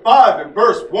 chapter 5 and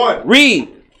verse 1.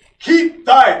 Read. Keep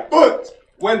thy foot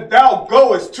when thou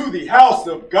goest to the house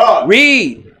of God.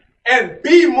 Read. And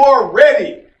be more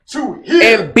ready to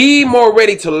hear. And be more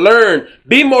ready to learn.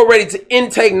 Be more ready to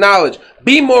intake knowledge.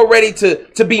 Be more ready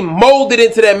to be molded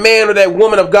into that man or that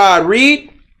woman of God.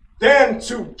 Read. Than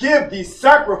to give the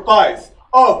sacrifice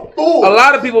of fools. A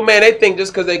lot of people, man, they think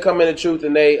just because they come into truth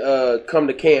and they come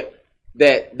to camp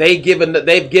that they've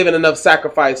given enough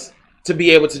sacrifice to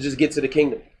be able to just get to the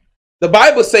kingdom. The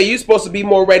Bible says you're supposed to be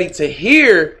more ready to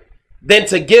hear than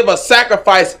to give a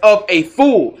sacrifice of a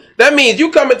fool. That means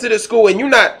you come into the school and you're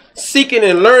not seeking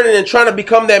and learning and trying to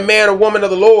become that man or woman of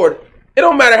the Lord. It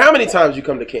don't matter how many times you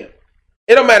come to camp.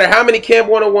 It don't matter how many camp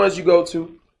 101s you go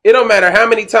to. It don't matter how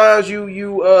many times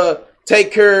you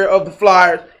take care of the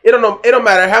flyers. It don't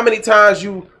matter how many times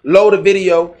you load a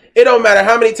video. It don't matter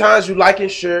how many times you like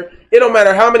and share. It don't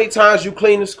matter how many times you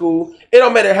clean the school. It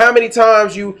don't matter how many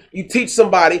times you teach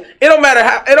somebody. It don't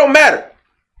matter.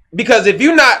 Because if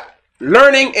you're not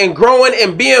learning and growing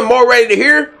and being more ready to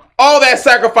hear, all that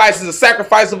sacrifice is a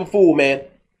sacrifice of a fool, man.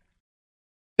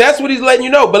 That's what he's letting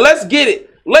you know. But let's get it.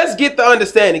 Let's get the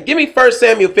understanding. Give me 1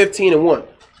 Samuel 15:1.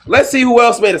 Let's see who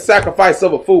else made a sacrifice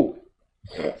of a fool.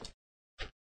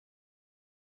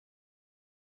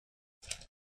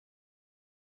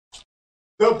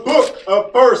 the book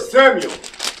of 1 Samuel,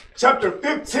 chapter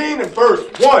 15 and verse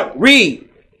 1. Read.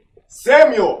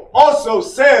 Samuel also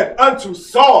said unto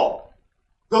Saul,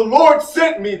 the Lord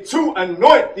sent me to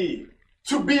anoint thee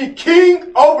to be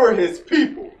king over his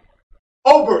people,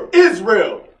 over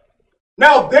Israel.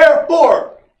 Now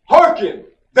therefore hearken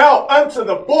thou unto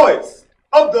the voice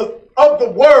of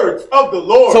the words of the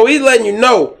Lord. So he's letting you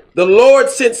know the Lord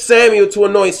sent Samuel to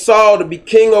anoint Saul to be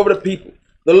king over the people.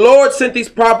 The Lord sent these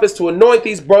prophets to anoint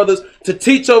these brothers, to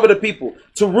teach over the people,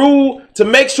 to rule, to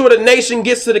make sure the nation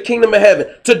gets to the kingdom of heaven,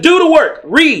 to do the work.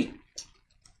 Read.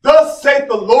 Thus saith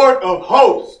the Lord of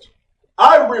hosts,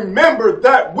 I remember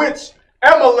that which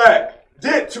Amalek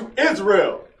did to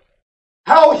Israel,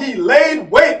 how he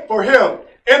laid wait for him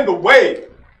in the way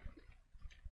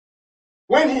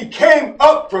when he came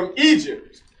up from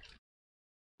Egypt.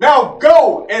 Now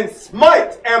go and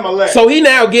smite Amalek. So he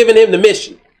now giving him the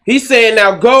mission. He's saying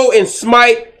now go and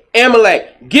smite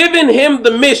Amalek, giving him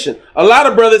the mission. A lot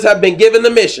of brothers have been given the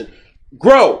mission.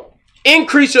 Grow,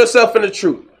 increase yourself in the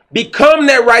truth, become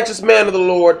that righteous man of the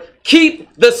Lord,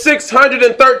 keep the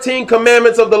 613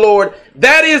 commandments of the Lord.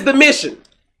 That is the mission.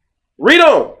 Read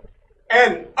on.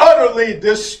 And utterly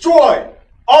destroy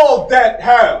all that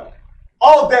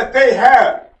they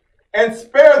have, and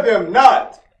spare them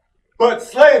not, but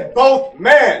slay both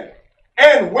man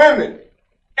and women,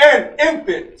 and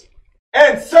infant,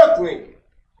 and suckling,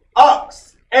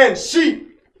 ox, and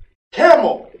sheep,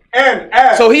 camel, and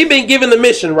ass. So he been given the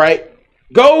mission, right?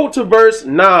 Go to verse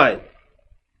 9.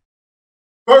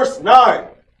 Verse 9.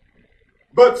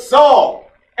 But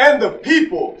Saul and the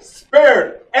people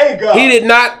spared Agag. He did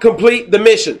not complete the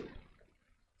mission.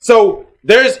 So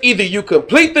there's either you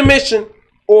complete the mission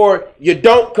or you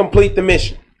don't complete the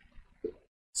mission.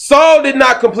 Saul did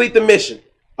not complete the mission.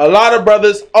 A lot of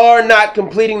brothers are not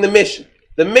completing the mission.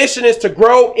 The mission is to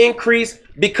grow, increase,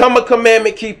 become a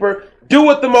commandment keeper, do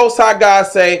what the Most High God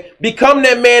say, become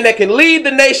that man that can lead the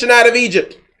nation out of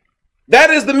Egypt. That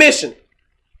is the mission.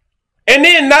 And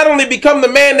then not only become the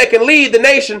man that can lead the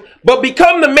nation, but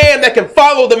become the man that can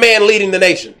follow the man leading the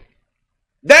nation.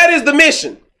 That is the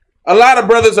mission. A lot of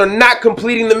brothers are not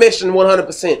completing the mission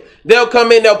 100%. They'll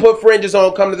come in, they'll put fringes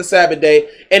on, come to the Sabbath day,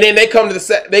 and then they come to the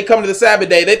Sabbath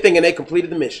day, they thinking they completed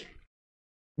the mission.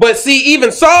 But see,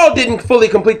 even Saul didn't fully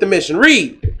complete the mission.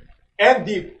 Read. And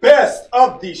the best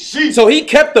of the sheep. So he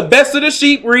kept the best of the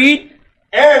sheep. Read.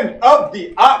 And of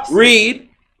the oxen. Read.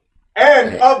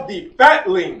 And of the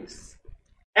fatlings.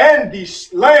 And the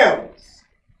lambs.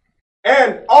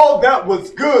 And all that was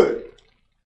good.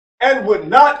 And would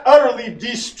not utterly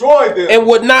destroy them. And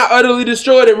would not utterly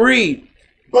destroy them. Read.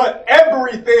 But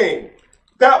everything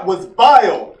that was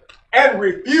vile and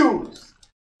refused,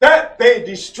 that they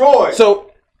destroyed.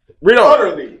 So, read on.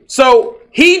 Utterly. So,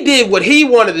 he did what he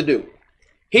wanted to do.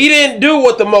 He didn't do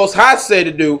what the Most High said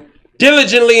to do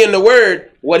diligently in the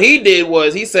word. What he did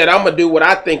was he said, I'm going to do what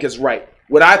I think is right,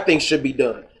 what I think should be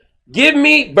done. Give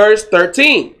me verse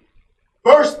 13.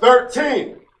 Verse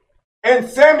 13. And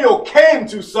Samuel came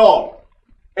to Saul,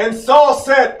 and Saul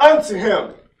said unto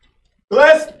him,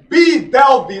 Blessed be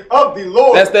thou of the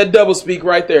Lord. That's that double speak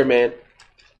right there, man.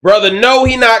 Brother, no,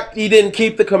 he didn't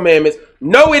keep the commandments.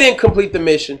 No, he didn't complete the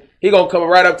mission. He gonna come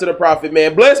right up to the prophet,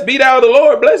 man. Blessed be thou of the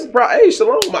Lord. Blessed the prophet. Hey,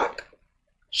 shalom, Mike.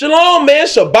 Shalom, man.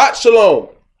 Shabbat shalom.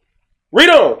 Read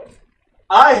on.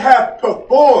 I have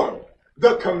performed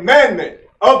the commandment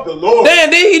of the Lord.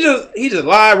 Then he just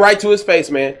lied right to his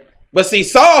face, man. But see,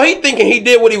 Saul, he thinking he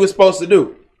did what he was supposed to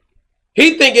do.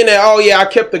 He thinking that, oh yeah, I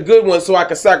kept the good one so I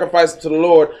could sacrifice it to the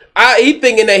Lord. He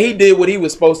thinking that he did what he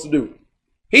was supposed to do.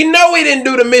 He know he didn't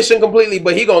do the mission completely,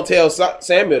 but he gonna tell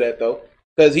Samuel that though.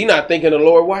 Because he not thinking the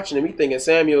Lord watching him. He thinking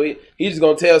Samuel, he just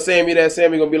gonna tell Samuel that.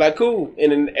 Samuel gonna be like, cool.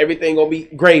 And then everything gonna be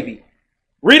gravy.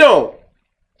 Read on.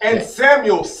 And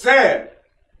Samuel said,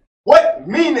 What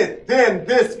meaneth then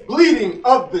this bleating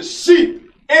of the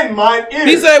sheep in mine ears?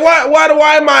 He said,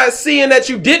 why am I seeing that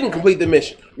you didn't complete the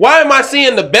mission? Why am I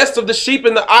seeing the best of the sheep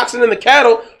and the oxen and the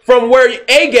cattle from where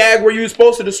Agag, where you were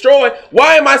supposed to destroy?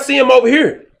 Why am I seeing them over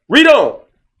here? Read on.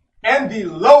 And the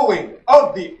lowing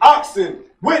of the oxen,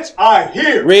 which I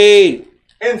hear. Read.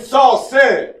 And Saul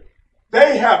said,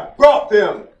 They have brought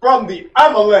them from the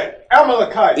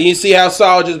Amalekites. And you see how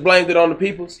Saul just blamed it on the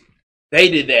peoples? They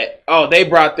did that. Oh, they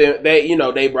brought them.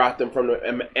 They brought them from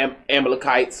the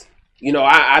Amalekites. You know,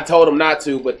 I told them not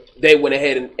to, but they went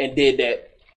ahead and did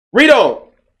that. Read on.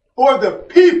 For the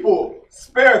people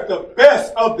spared the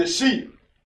best of the sheep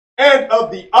and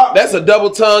of the oxen. That's a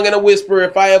double tongue and a whisper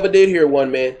if I ever did hear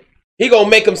one, man. He gonna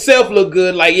make himself look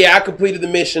good, like, yeah, I completed the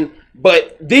mission,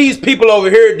 but these people over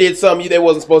here did something they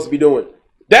wasn't supposed to be doing.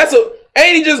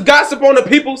 Ain't he just gossip on the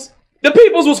peoples? The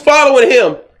peoples was following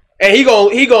him, and he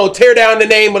gonna tear down the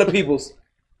name of the peoples.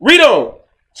 Read on.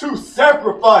 To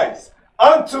sacrifice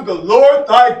unto the Lord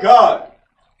thy God,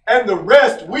 and the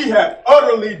rest we have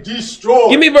utterly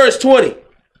destroyed. Give me verse 20.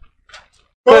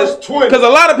 Verse 20. Because a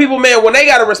lot of people, man, when they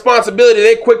got a responsibility,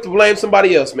 they quick to blame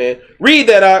somebody else, man. Read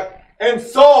that out. And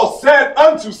Saul said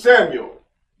unto Samuel,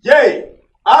 Yea,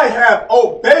 I have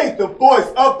obeyed the voice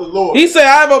of the Lord. He said,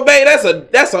 I have obeyed.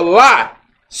 That's a lie.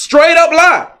 Straight up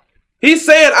lie. He's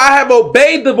saying, I have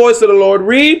obeyed the voice of the Lord.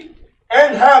 Read.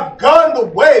 And have gone the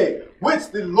way which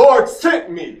the Lord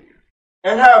sent me,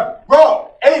 and have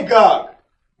brought Agag,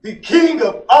 the king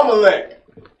of Amalek,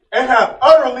 and have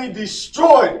utterly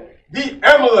destroyed the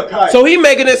Amalekites. So he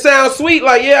making it sound sweet,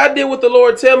 like, yeah, I did what the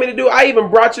Lord tell me to do. I even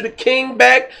brought you the king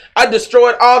back. I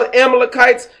destroyed all the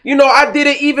Amalekites. You know, I did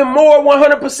it even more,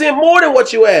 100% more than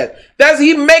what you asked.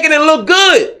 He making it look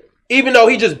good, even though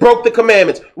he just broke the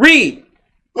commandments. Read.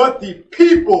 But the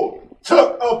people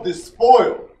took of the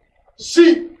spoil,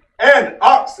 sheep and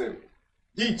oxen,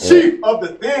 the chief of the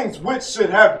things which should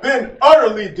have been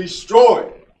utterly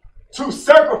destroyed, to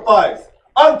sacrifice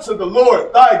unto the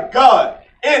Lord thy God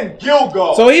in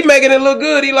Gilgal. So he making it look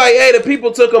good. He like, hey, the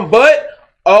people took him, but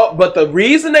the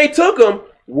reason they took him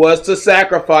was to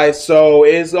sacrifice. So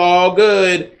it's all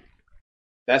good.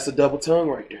 That's a double tongue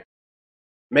right there.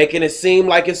 Making it seem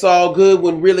like it's all good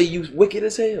when really you wicked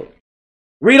as hell.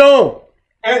 Read on.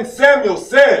 And Samuel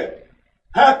said,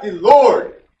 hath the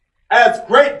Lord as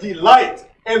great delight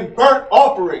in burnt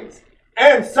offerings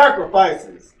and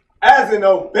sacrifices as in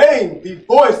obeying the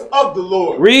voice of the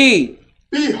Lord. Read.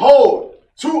 Behold,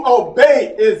 to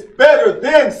obey is better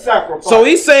than sacrifice. So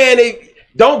he's saying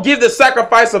don't give the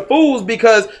sacrifice of fools,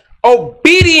 because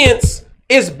obedience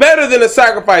is better than a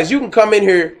sacrifice. You can come in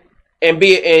here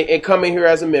and come in here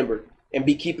as a member and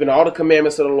be keeping all the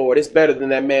commandments of the Lord. It's better than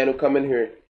that man who come in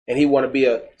here and he want to be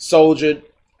a soldier,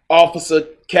 officer,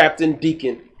 captain,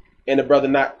 deacon, and the brother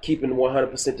not keeping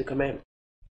 100% the commandment.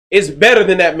 It's better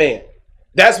than that man.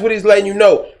 That's what he's letting you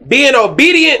know. Being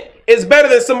obedient is better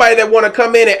than somebody that want to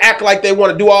come in and act like they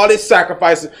want to do all this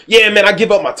sacrifices. Yeah, man, I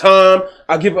give up my time.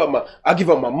 I give up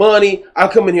my money. I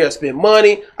come in here and spend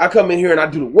money. I come in here and I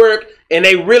do the work. And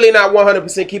they really not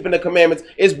 100% keeping the commandments.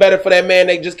 It's better for that man.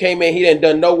 They just came in. He didn't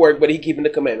done no work, but he keeping the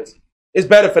commandments. It's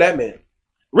better for that man.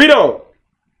 Read on.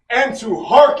 And to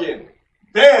hearken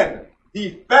than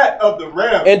the fat of the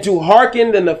ram. And to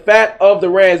hearken than the fat of the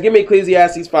rams. Give me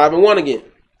Ecclesiastes 5:1 again.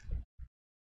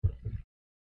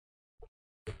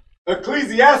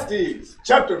 Ecclesiastes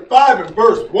chapter 5 and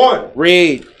verse 1.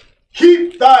 Read.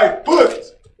 Keep thy foot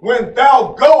when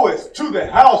thou goest to the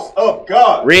house of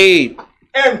God. Read.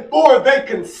 And for they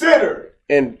consider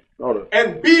And hold on.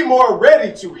 and be more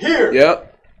ready to hear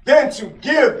Yep. than to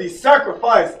give the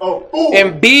sacrifice of fools.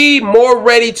 And be more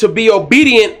ready to be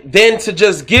obedient than to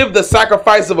just give the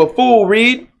sacrifice of a fool.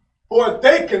 Read. For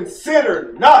they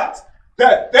consider not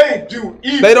that they do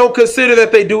evil. They don't consider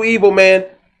that they do evil, man.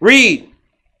 Read.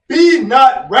 Be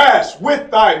not rash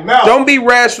with thy mouth. Don't be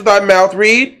rash with thy mouth.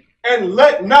 Read. And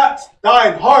let not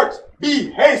thine heart be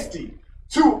hasty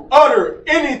to utter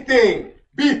anything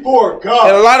before God.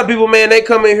 And a lot of people, man, they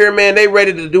come in here, man, they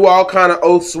ready to do all kind of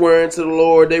oath swearing to the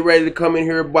Lord. They ready to come in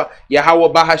here,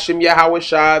 Yahweh Bahashim Yahweh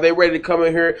Shai. They ready to come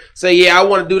in here, say, yeah, I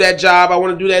want to do that job. I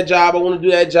want to do that job. I want to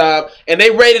do that job. And they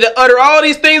ready to utter all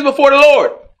these things before the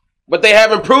Lord. But they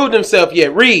haven't proved themselves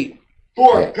yet. Read.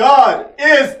 For God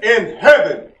is in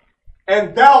heaven,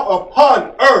 and thou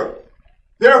upon earth.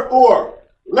 Therefore,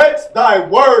 let thy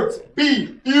words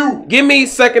be few. Give me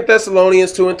 2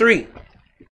 Thessalonians 2 and 3.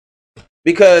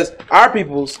 Because our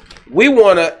peoples, we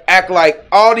want to act like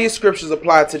all these scriptures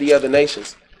apply to the other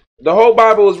nations. The whole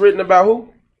Bible is written about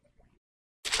who?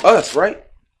 Us, right?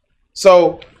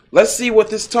 So let's see what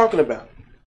this is talking about.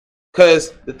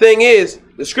 Because the thing is,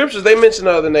 the scriptures, they mention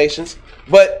other nations,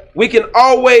 but we can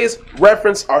always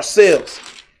reference ourselves.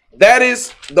 That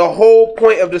is the whole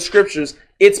point of the scriptures.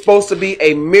 It's supposed to be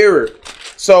a mirror.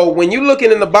 So when you're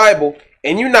looking in the Bible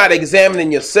and you're not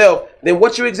examining yourself, then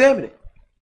what you examining?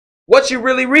 What you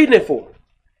really reading it for?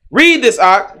 Read this,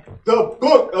 Ak. The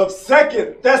book of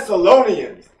 2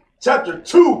 Thessalonians, chapter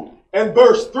 2 and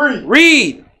verse 3.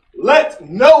 Read. Let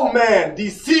no man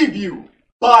deceive you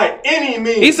by any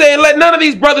means. He's saying let none of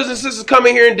these brothers and sisters come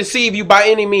in here and deceive you by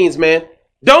any means, man.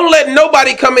 Don't let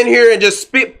nobody come in here and just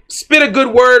spit a good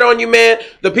word on you, man.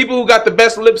 The people who got the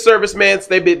best lip service, man,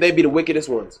 they be the wickedest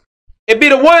ones. It be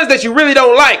the ones that you really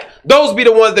don't like. Those be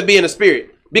the ones that be in the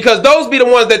spirit. Because those be the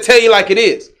ones that tell you like it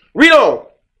is. Read on.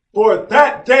 For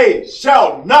that day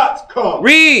shall not come.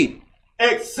 Read.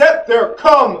 Except there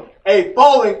come a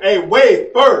falling away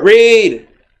first. Read.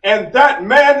 and that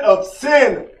man of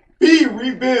sin be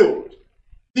revealed,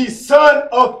 the son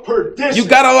of perdition. You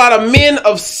got a lot of men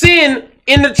of sin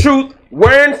in the truth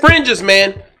wearing fringes,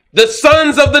 man. The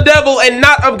sons of the devil and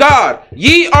not of God.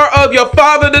 Ye are of your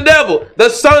father the devil, the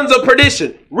sons of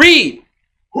perdition. Read.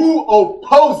 Who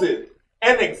opposeth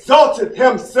and exalteth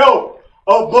himself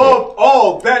above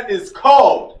all that is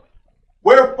called.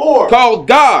 Wherefore? Called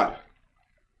God.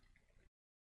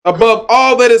 Above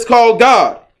all that is called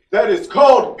God. That is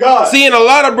called God. Seeing a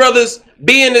lot of brothers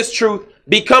be in this truth,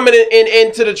 be coming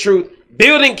into the truth,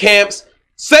 building camps,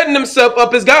 setting themselves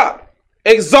up as God,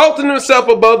 exalting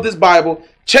themselves above this Bible,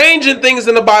 changing things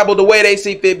in the Bible the way they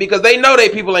see fit because they know they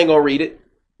people ain't gonna read it.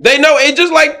 They know it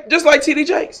just like T.D.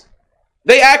 Jakes.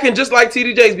 They acting just like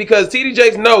T.D. Jakes because T.D.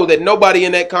 Jakes know that nobody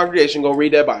in that congregation gonna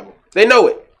read that Bible. They know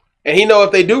it. And he know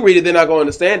if they do read it, they're not gonna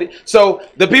understand it. So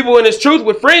the people in this truth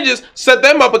with fringes set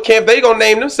them up a camp. They gonna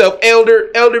name themselves elder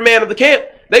man of the camp.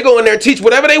 They go in there and teach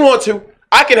whatever they want to.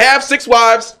 I can have 6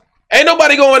 wives. Ain't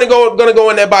nobody gonna go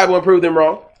in that Bible and prove them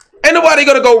wrong. Ain't nobody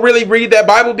gonna go really read that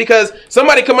Bible because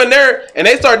somebody come in there and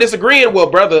they start disagreeing. Well,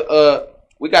 brother,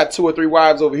 we got 2 or 3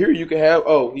 wives over here. You can have.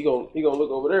 Oh, he gonna look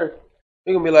over there.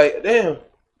 He gonna be like, damn.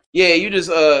 Yeah, you just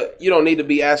you don't need to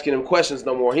be asking him questions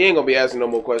no more. He ain't gonna be asking no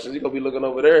more questions. He gonna be looking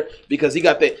over there because he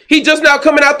got that. He just now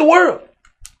coming out the world.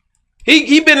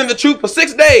 He been in the truth for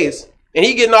 6 days and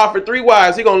he getting offered 3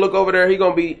 wives. He gonna look over there. He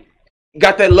gonna be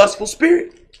got that lustful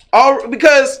spirit. All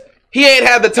because he ain't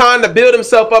had the time to build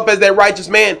himself up as that righteous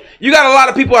man. You got a lot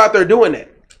of people out there doing that,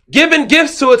 giving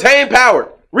gifts to attain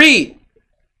power. Read.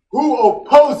 Who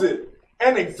opposeth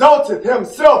and exalteth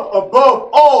himself above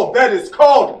all that is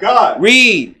called God.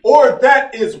 Read. Or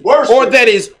that is worshipped. Or that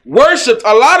is worshipped.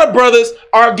 A lot of brothers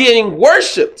are getting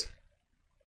worshipped.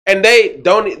 And they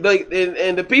don't,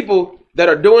 and the people that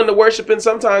are doing the worshiping,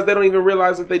 sometimes they don't even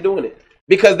realize that they're doing it.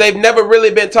 Because they've never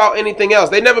really been taught anything else.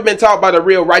 They've never been taught by the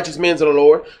real righteous men of the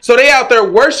Lord. So they out there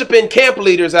worshiping camp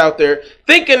leaders out there,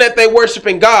 thinking that they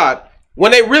worshiping God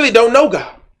when they really don't know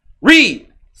God. Read.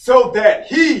 So that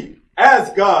he,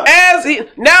 as God,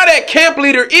 now that camp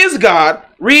leader is God,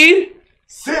 read,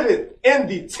 sitteth in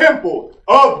the temple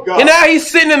of God. And now he's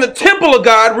sitting in the temple of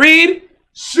God, read,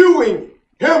 shewing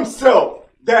himself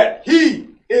that he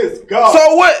is God.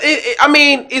 So what,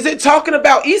 is it talking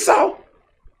about Esau?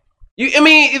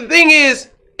 The thing is,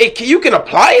 you can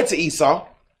apply it to Esau,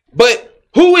 but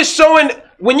who is showing,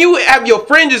 when you have your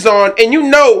fringes on and you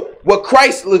know what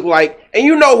Christ looked like and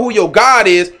you know who your God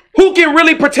is, who can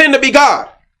really pretend to be God?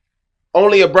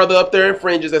 Only a brother up there in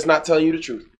fringes that's not telling you the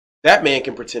truth. That man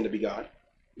can pretend to be God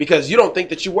because you don't think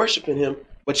that you're worshiping him,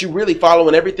 but you really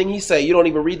following everything he say. You don't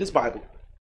even read this Bible.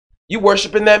 You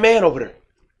worshiping that man over there.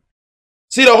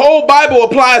 See, the whole Bible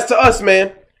applies to us,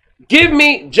 man. Give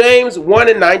me James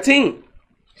 1:19.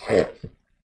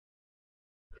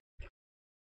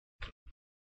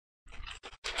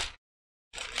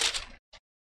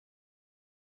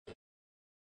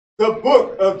 The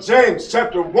book of James,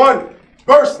 chapter 1,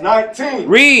 verse 19.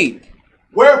 Read.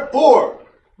 Wherefore,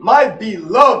 my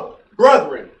beloved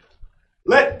brethren,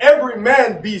 let every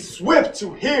man be swift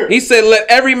to hear. He said, let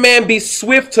every man be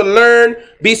swift to learn,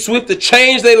 be swift to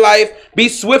change their life, be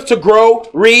swift to grow.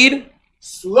 Read.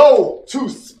 Slow to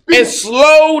speak. And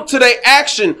slow to their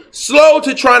action. Slow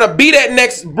to trying to be that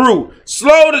next brew.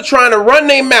 Slow to trying to run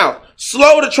their mouth.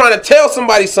 Slow to trying to tell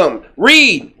somebody something.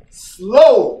 Read.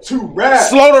 Slow to wrath.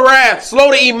 Slow to wrath.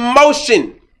 Slow to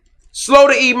emotion. Slow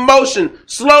to emotion.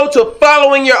 Slow to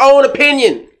following your own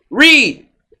opinion. Read.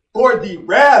 For the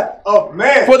wrath of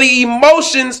man. For the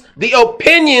emotions, the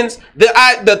opinions,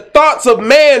 the thoughts of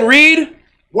man. Read.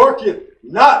 Worketh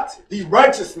not the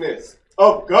righteousness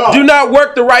of God. Do not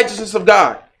work the righteousness of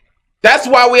God. That's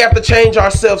why we have to change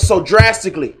ourselves so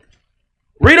drastically.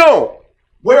 Read on.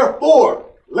 Wherefore,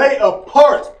 lay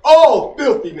apart all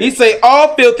filthiness. He say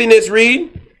all filthiness,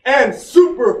 read. And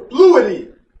superfluity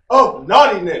of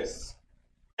naughtiness.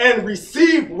 And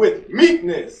receive with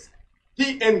meekness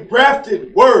the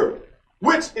engrafted word,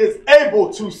 which is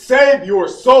able to save your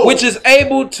souls. Which is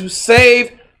able to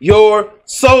save your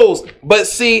souls. But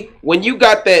see, when you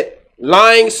got that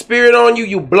lying spirit on you,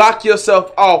 you block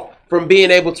yourself off from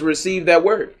being able to receive that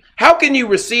word. How can you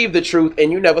receive the truth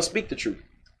and you never speak the truth?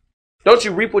 Don't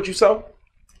you reap what you sow?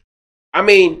 I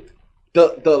mean,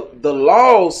 the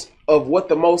laws of what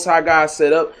the Most High God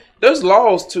set up, there's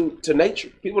laws to nature.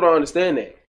 People don't understand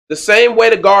that. The same way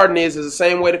the garden is the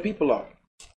same way the people are.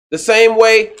 The same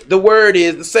way the word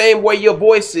is, the same way your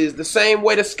voice is, the same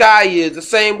way the sky is, the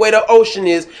same way the ocean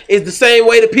is the same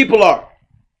way the people are.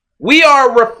 We are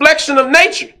a reflection of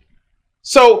nature.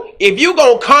 So if you're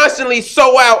going to constantly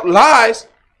sow out lies,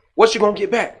 what you going to get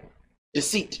back?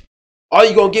 deceit. All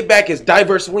you're going to get back is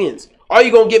diverse winds. All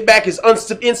you're going to get back is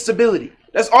instability.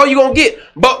 That's all you're going to get.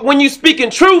 But when you speak in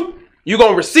truth, you're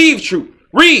going to receive truth.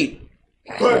 Read.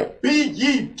 But be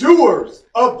ye doers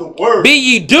of the word. Be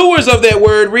ye doers of that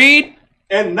word. Read.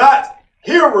 And not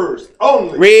hearers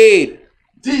only. Read.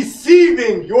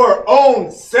 Deceiving your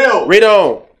own selves. Read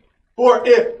on. For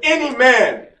if any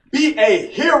man be a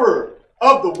hearer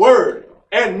of the word,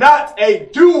 and not a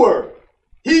doer,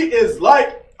 he is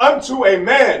like unto a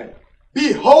man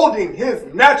beholding his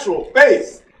natural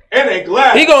face in a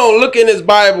glass. He gonna look in his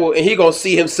Bible and he gonna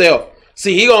see himself.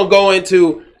 See, he gonna go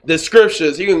into the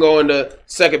scriptures. He can go into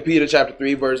 2 Peter chapter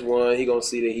 3 verse 1. He gonna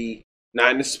see that he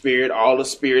not in the spirit, all the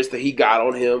spirits that he got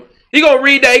on him. He gonna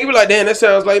read that. He gonna be like, damn, that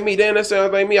sounds like me. Damn, that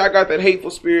sounds like me. I got that hateful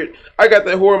spirit. I got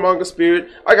that whoremonger spirit.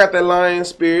 I got that lying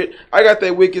spirit. I got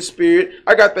that wicked spirit.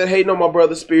 I got that hating on my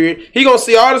brother spirit. He gonna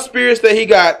see all the spirits that he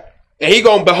got, and he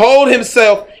gonna behold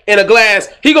himself in a glass.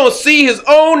 He gonna see his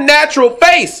own natural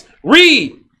face.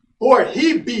 Read. For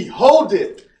he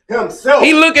beholdeth himself.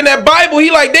 He look in that Bible.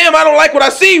 He like, damn, I don't like what I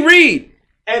see. Read.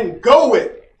 And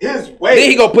goeth his way. Then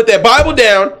he gonna put that Bible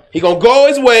down. He gonna go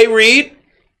his way. Read.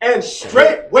 And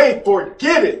straightway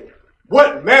forgetteth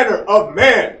what manner of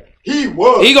man he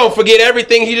was. He gonna forget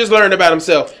everything he just learned about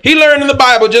himself. He learned in the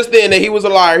Bible just then that he was a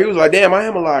liar. He was like, damn, I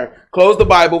am a liar. Close the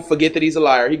Bible, forget that he's a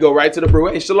liar. He go right to the brew.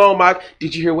 Hey, shalom, Mike.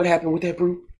 Did you hear what happened with that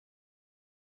brew?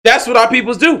 That's what our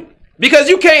peoples do. Because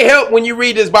you can't help when you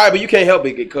read this Bible, you can't help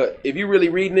but get cut. If you really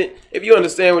reading it, if you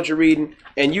understand what you're reading,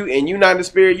 and you not in the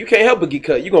spirit, you can't help but get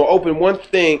cut. You're gonna open one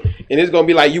thing, and it's gonna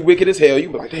be like you wicked as hell. You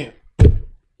be like, damn.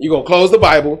 You're going to close the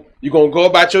Bible. You're going to go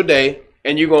about your day.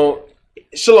 And you're going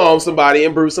to shalom somebody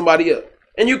and brew somebody up.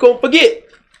 And you're going to forget.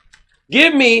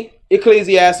 Give me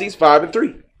Ecclesiastes 5 and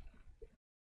 3.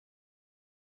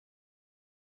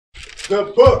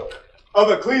 The book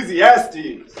of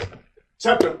Ecclesiastes,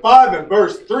 chapter 5 and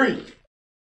verse 3.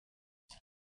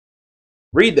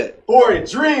 Read that. For a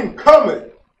dream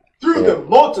cometh through the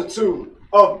multitude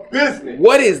of business.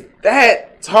 What is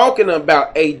that talking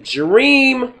about? A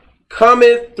dream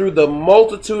cometh through the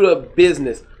multitude of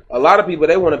business. A lot of people,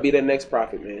 they want to be the next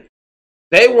prophet, man.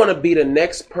 They want to be the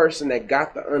next person that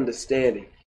got the understanding.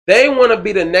 They want to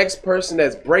be the next person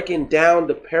that's breaking down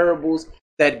the parables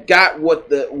that got what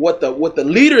the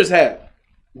leaders have.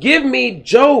 Give me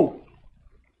Job.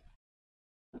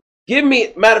 Give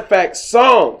me, matter of fact,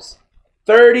 Psalms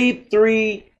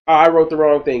 33. Oh, I wrote the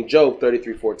wrong thing. Job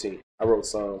 33:14. I wrote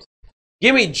Psalms.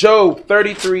 Give me Job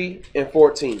 33 and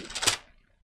 14.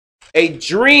 A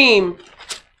dream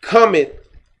cometh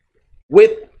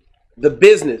with the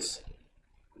business.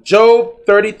 Job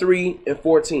 33 and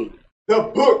 14. The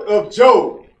book of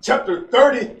Job, chapter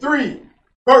 33,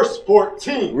 verse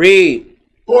 14. Read.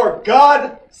 For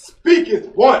God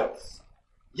speaketh once,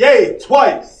 yea,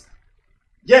 twice,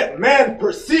 yet man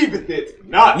perceiveth it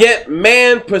not. Yet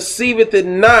man perceiveth it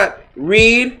not.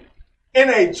 Read. In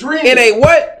a dream. In a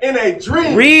what? In a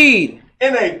dream. Read.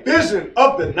 In a vision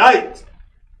of the night.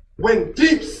 When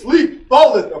deep sleep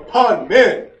falleth upon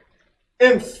men,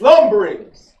 in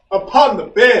slumberings upon the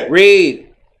bed. Read.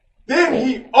 Then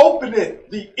he openeth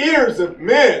the ears of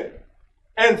men,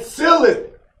 and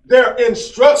sealeth their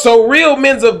instruction. So real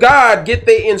men of God get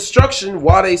their instruction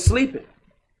while they sleeping.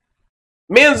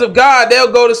 Men of God,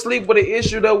 they'll go to sleep with an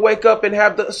issue, they'll wake up and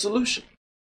have the solution.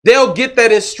 They'll get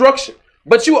that instruction.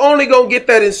 But you only gonna get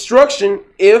that instruction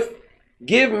if,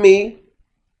 give me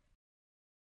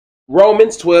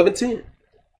Romans 12 and 10.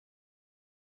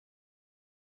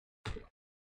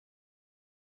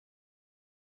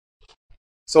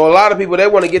 So a lot of people, they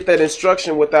want to get that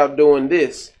instruction without doing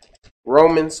this.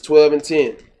 Romans 12 and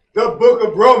 10. The book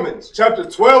of Romans, chapter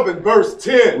 12 and verse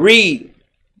 10. Read.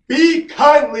 Be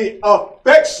kindly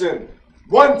affection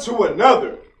one to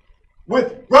another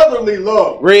with brotherly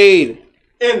love. Read.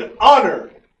 In honor,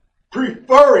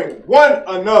 preferring one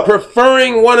another.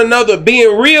 Preferring one another,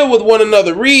 being real with one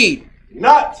another. Read.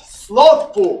 Not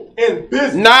slothful in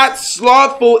business. Not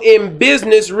slothful in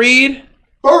business. Read.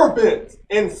 Fervent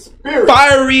in spirit.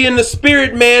 Fiery in the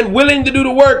spirit, man. Willing to do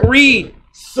the work. Read.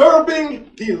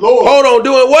 Serving the Lord. Hold on,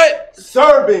 doing what?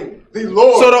 Serving the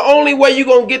Lord. So the only way you're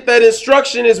going to get that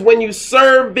instruction is when you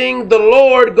serving the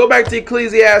Lord. Go back to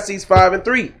Ecclesiastes 5 and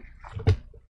 3.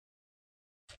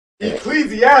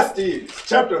 Ecclesiastes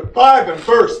chapter 5 and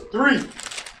verse 3.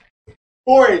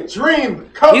 For a dream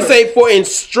cometh. He say, for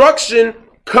instruction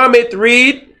cometh,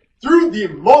 read. Through the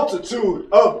multitude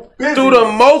of business. Through the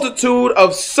multitude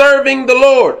of serving the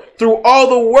Lord. Through all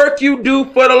the work you do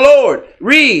for the Lord.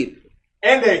 Read.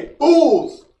 And a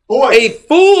fool's voice. A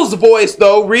fool's voice,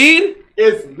 though, read.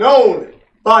 Is known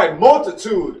by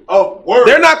multitude of words.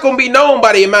 They're not going to be known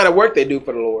by the amount of work they do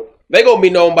for the Lord. They're going to be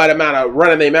known by the amount of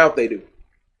running their mouth they do.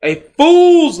 A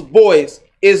fool's voice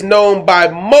is known by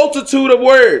multitude of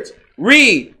words.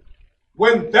 Read.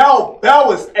 When thou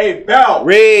vowest a vow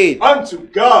Read. unto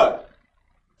God,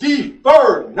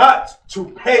 defer not to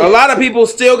pay. A lot of people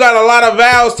still got a lot of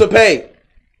vows to pay.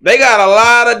 They got a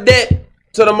lot of debt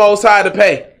to the Most High to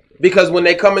pay. Because when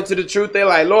they come into the truth, they're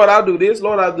like, Lord, I'll do this.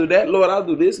 Lord, I'll do that. Lord, I'll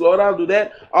do this. Lord, I'll do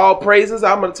that. All praises.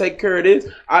 I'm going to take care of this.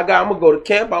 I'm going to go to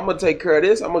camp. I'm going to take care of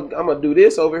this. I'm going to do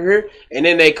this over here. And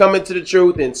then they come into the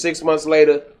truth. And 6 months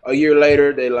later, a year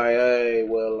later, they like, hey,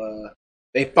 well,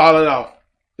 they falling off.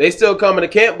 They still coming to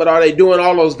camp, but are they doing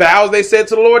all those vows they said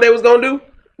to the Lord they was going to do?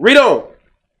 Read on.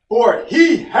 For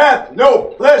he hath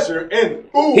no pleasure in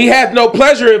fools. He hath no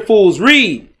pleasure in fools.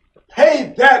 Read.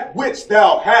 Pay that which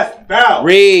thou hast vowed.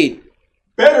 Read.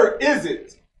 Better is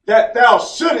it that thou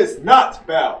shouldest not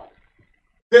vow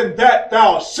than that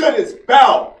thou shouldest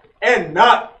vow and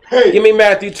not pay. Give me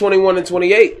Matthew 21 and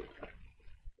 28.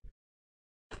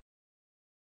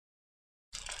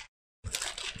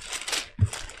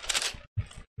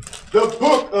 The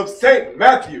book of St.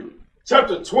 Matthew,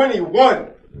 chapter 21,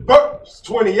 verse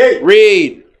 28.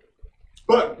 Read.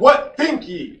 But what think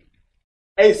ye?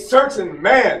 A certain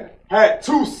man had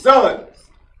 2 sons,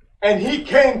 and he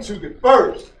came to the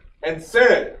first and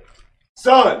said,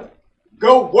 Son,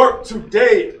 go work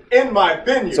today in my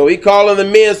vineyard. So he calling the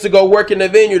men to go work in the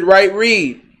vineyard, right?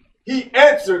 Read. He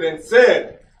answered and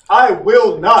said, I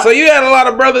will not. So you had a lot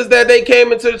of brothers that they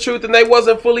came into the truth and they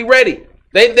wasn't fully ready.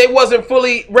 They wasn't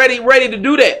fully ready to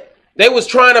do that. They was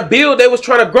trying to build. They was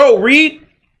trying to grow. Read.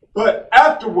 But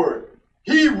afterward,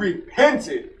 he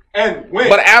repented and went.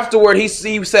 But afterward, he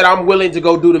said, I'm willing to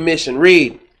go do the mission.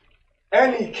 Read.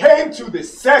 And he came to the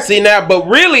second. See now, but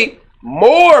really,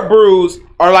 more brews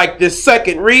are like this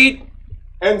second. Read.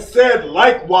 And said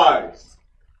likewise.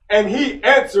 And he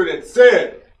answered and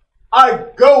said, I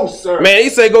go, sir. Man, he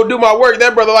said, go do my work.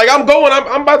 That brother, like, I'm going.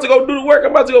 I'm about to go do the work.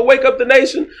 I'm about to go wake up the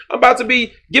nation. I'm about to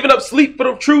be giving up sleep for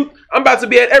the truth. I'm about to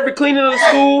be at every cleaning of the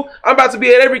school. I'm about to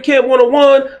be at every camp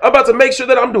 101. I'm about to make sure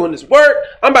that I'm doing this work.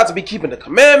 I'm about to be keeping the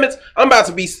commandments. I'm about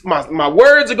to be, my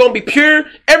words are going to be pure.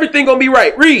 Everything going to be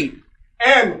right. Read.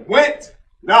 And went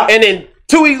not. And then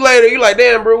 2 weeks later, you're like,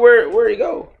 damn, bro, where you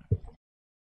go?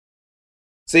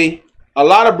 See, a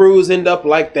lot of brews end up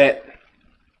like that.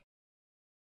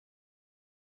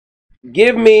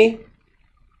 Give me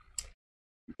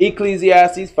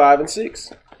Ecclesiastes 5 and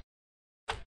 6.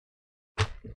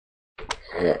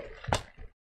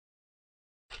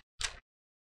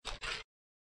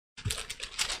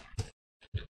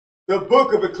 The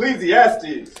book of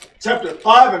Ecclesiastes, chapter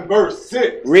 5 and verse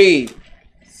 6. Read.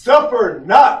 Suffer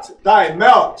not thy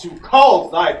mouth to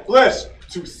cause thy flesh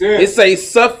to sin. It says,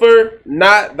 suffer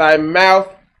not thy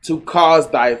mouth to cause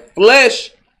thy flesh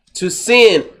to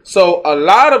sin. So a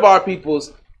lot of our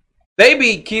peoples, they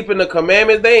be keeping the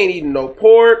commandments. They ain't eating no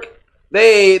pork.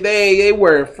 They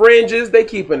wearing fringes. They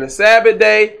keeping the Sabbath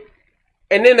day.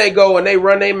 And then they go and they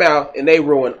run their mouth and they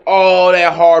ruin all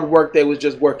that hard work they was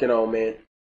just working on, man.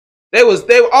 They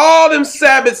all them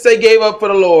Sabbaths they gave up for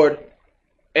the Lord.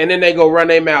 And then they go run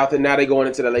their mouth and now they going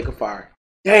into the lake of fire.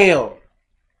 Damn.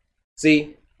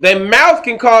 See, their mouth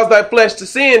can cause thy flesh to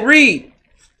sin. Read.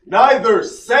 Neither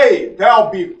say thou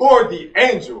before the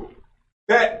angel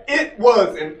that it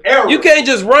was an error. You can't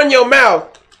just run your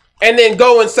mouth and then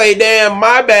go and say, damn,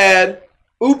 my bad,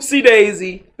 oopsie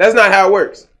daisy. That's not how it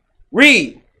works.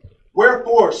 Read.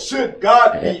 Wherefore should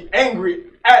God be angry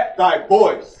at thy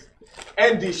voice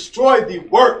and destroy the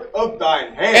work of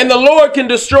thine hand? And the Lord can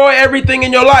destroy everything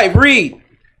in your life. Read.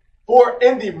 For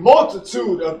in the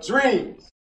multitude of dreams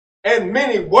and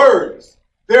many words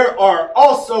there are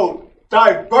also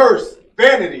diverse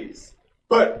vanities,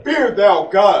 but fear thou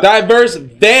God. Diverse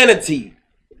vanity.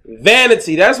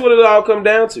 Vanity. That's what it all come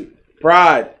down to.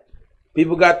 Pride.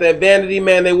 People got that vanity,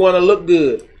 man. They want to look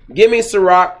good. Give me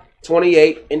Sirach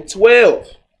 28 and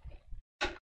 12.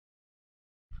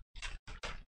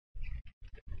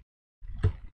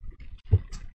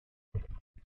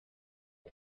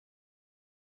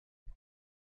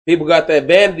 People got that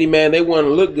vanity, man. They want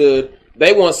to look good.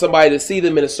 They want somebody to see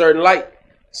them in a certain light.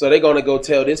 So they're going to go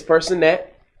tell this person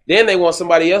that. Then they want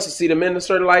somebody else to see them in a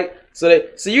certain light. So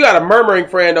you got a murmuring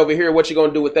friend over here. What you going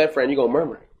to do with that friend? You're going to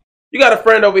murmur. You got a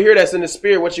friend over here that's in the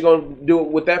spirit. What you going to do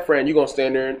with that friend? You're going to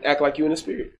stand there and act like you in the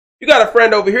spirit. You got a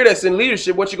friend over here that's in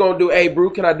leadership. What you going to do? Hey, bro,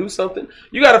 can I do something?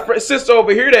 You got a sister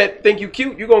over here that think you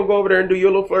cute. You're going to go over there and do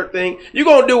your little flirt thing. You're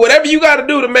going to do whatever you got to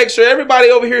do to make sure everybody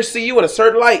over here see you in a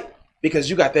certain light because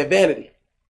you got that vanity.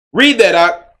 Read that,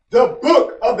 Doc. The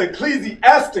book of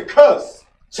Ecclesiasticus,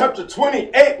 chapter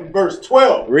 28 and verse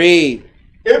 12. Read.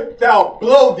 If thou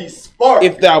blow the spark,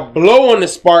 If thou blow on the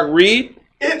spark, read.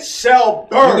 it shall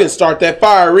burn. You can start that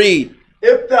fire, read.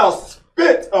 If thou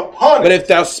spit upon But it, if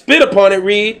thou spit upon it,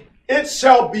 read. it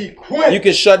shall be quenched. You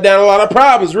can shut down a lot of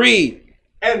problems, read.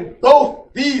 And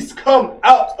both these come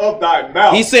out of thy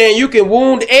mouth. He's saying you can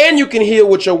wound and you can heal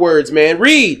with your words, man.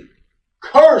 Read.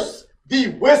 Curse the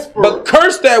whisperer But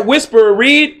curse that whisperer,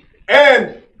 read.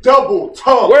 and double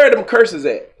tongue. Where are them curses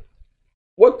at?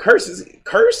 What curses?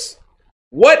 Curse?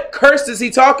 What curse is he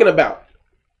talking about?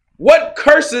 What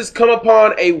curses come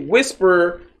upon a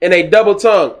whisperer and a double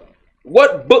tongue?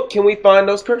 What book can we find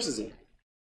those curses in?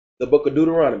 The book of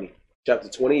Deuteronomy, chapter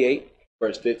 28,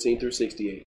 verse 15 through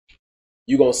 68.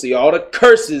 You're going to see all the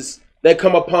curses that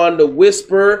come upon the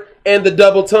whisperer and the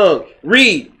double tongue.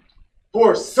 Read.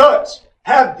 For such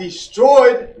have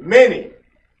destroyed many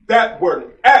that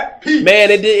were at peace. Man,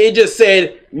 it just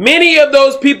said, many of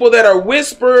those people that are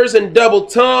whisperers and double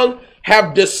tongue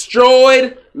have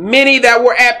destroyed many that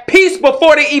were at peace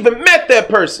before they even met that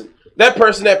person. That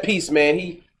person at peace, man,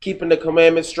 he keeping the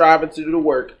commandments, striving to do the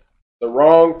work. The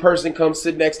wrong person comes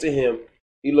sit next to him.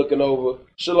 He looking over,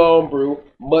 shalom, bro,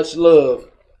 much love.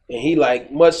 And he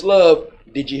like, much love.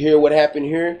 Did you hear what happened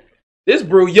here? This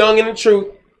brew, young in the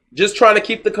truth, just trying to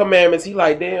keep the commandments. He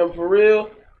like, damn, for real?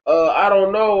 I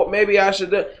don't know. Maybe I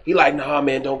should. He like, nah,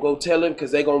 man, don't go tell him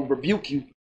because they're going to rebuke you.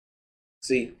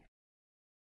 See,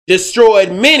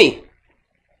 destroyed many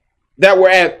that were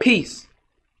at peace.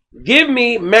 Give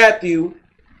me Matthew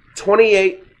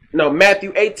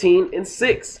 18 and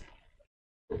 6.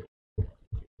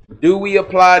 Do we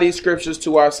apply these scriptures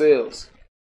to ourselves?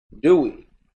 Do we?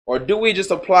 Or do we just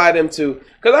apply them to,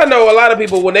 because I know a lot of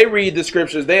people, when they read the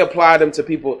scriptures, they apply them to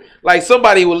people. Like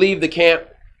somebody will leave the camp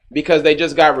because they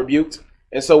just got rebuked.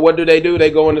 And so what do?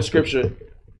 They go in the scripture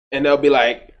and they'll be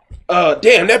like,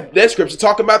 damn, that scripture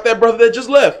talking about that brother that just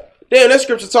left. Damn, that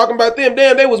scripture talking about them.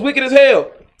 Damn, they was wicked as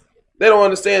hell. They don't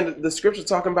understand that the scripture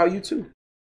talking about you too.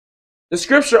 The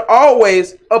scripture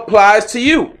always applies to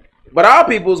you. But our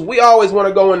peoples, we always want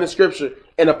to go in the scripture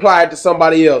and apply it to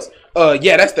somebody else.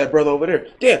 Yeah, that's that brother over there.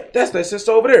 Damn, that's that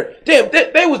sister over there. Damn,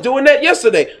 they was doing that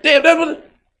yesterday. Damn, that was.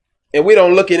 And we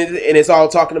don't look at it, and it's all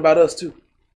talking about us too.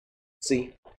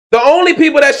 See, the only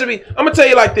people that should be, I'm gonna tell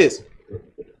you like this.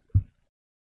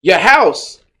 Your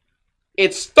house,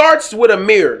 it starts with a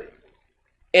mirror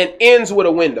and ends with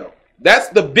a window. That's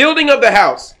the building of the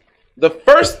house. The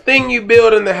first thing you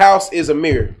build in the house is a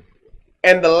mirror.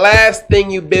 And the last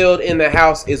thing you build in the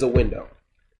house is a window.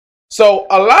 So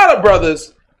a lot of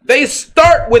brothers, they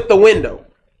start with the window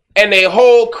and their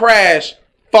whole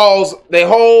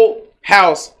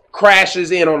house crashes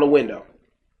in on the window.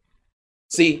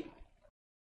 See,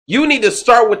 you need to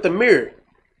start with the mirror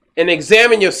and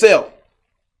examine yourself.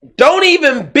 Don't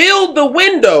even build the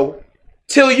window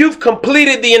till you've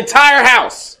completed the entire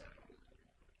house.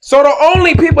 So the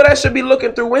only people that should be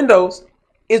looking through windows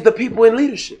is the people in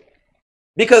leadership.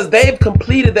 Because they've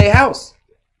completed their house.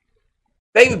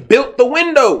 They've built the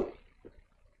window.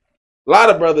 A lot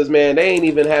of brothers, man, they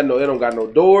don't got no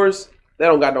doors. They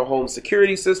don't got no home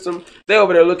security system. They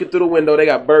over there looking through the window. They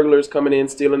got burglars coming in,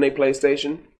 stealing their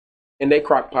PlayStation and their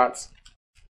crock pots.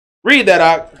 Read that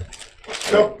out.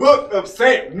 The book of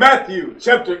St. Matthew,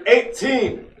 chapter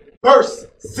 18, verse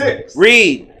 6.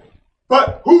 Read.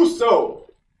 But whoso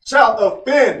shall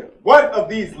offend one of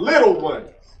these little ones,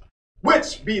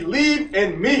 which believe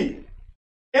in me,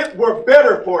 it were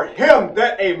better for him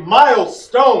that a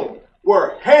milestone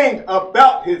were hanged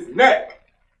about his neck,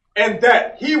 and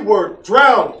that he were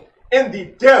drowned in the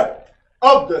depth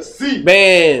of the sea.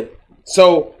 Man,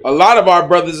 so a lot of our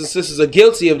brothers and sisters are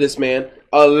guilty of this, man.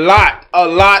 A lot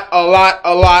of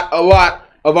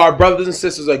our brothers and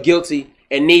sisters are guilty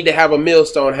and need to have a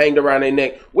millstone hanged around their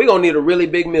neck. We're going to need a really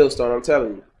big millstone, I'm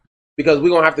telling you, because we're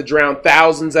going to have to drown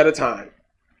thousands at a time.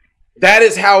 That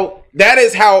is how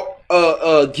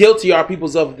guilty our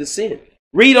peoples of the sin.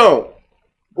 Read on.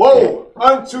 Woe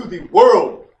unto the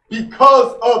world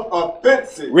because of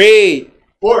offenses. Read.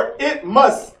 For it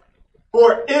must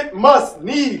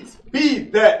needs be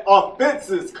that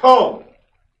offenses come.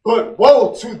 But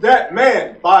woe to that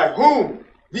man by whom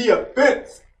the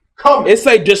offense cometh. It's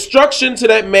a destruction to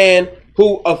that man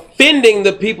who offending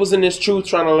the peoples in this truth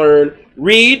trying to learn.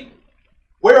 Read.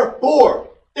 Wherefore,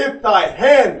 if thy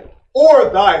hand or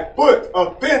thy foot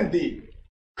offend thee,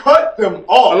 cut them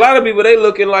off. A lot of people, they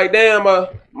looking like, damn,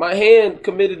 my hand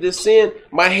committed this sin.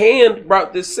 My hand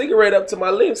brought this cigarette up to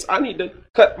my lips. I need to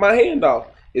cut my hand off.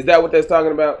 Is that what that's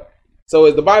talking about? So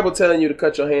is the Bible telling you to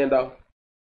cut your hand off?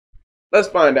 Let's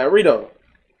find out. Read on.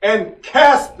 And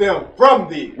cast them from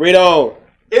thee. Read on.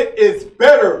 it is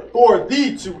better for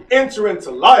thee to enter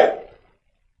into life,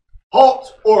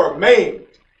 halt or maimed,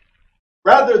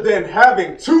 rather than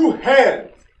having 2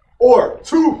 hands or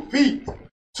 2 feet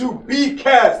to be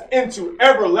cast into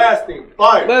everlasting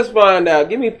fire. Let's find out.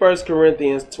 Give me 1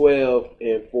 Corinthians 12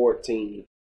 and 14.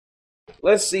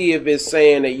 Let's see if it's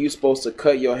saying that you're supposed to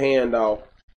cut your hand off.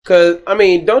 Because, I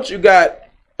mean, don't you got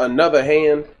another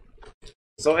hand?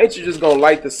 So ain't you just going to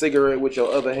light the cigarette with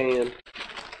your other hand?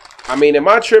 I mean, am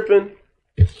I tripping?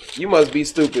 You must be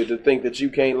stupid to think that you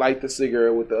can't light the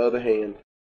cigarette with the other hand.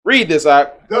 Read this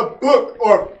out. The book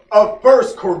of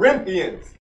 1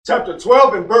 Corinthians, chapter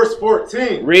 12 and verse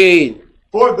 14. Read.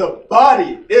 For the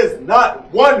body is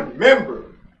not one member,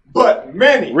 but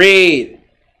many. Read.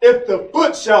 If the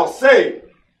foot shall say,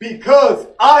 because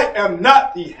I am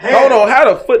not the hand. Hold on,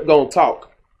 how the foot gonna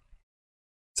talk?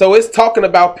 So it's talking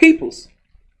about peoples.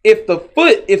 If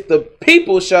the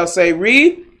people shall say,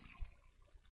 read.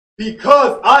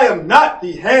 Because I am not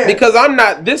the hand. Because I'm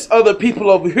not this other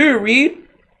people over here, read.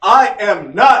 I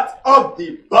am not of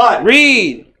the body.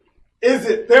 Read. Is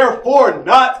it therefore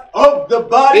not of the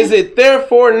body? Is it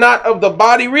therefore not of the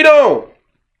body? Read on.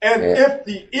 And if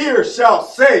the ear shall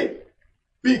say,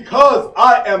 because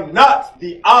I am not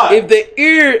the eye.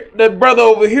 If the brother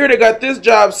over here that got this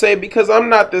job say, because I'm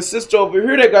not the sister over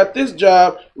here that got this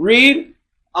job, read.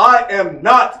 I am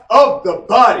not of the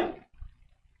body.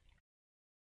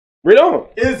 Read on.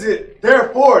 Is it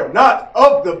therefore not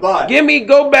of the body?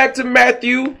 Go back to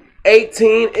Matthew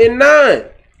 18 and 9.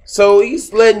 So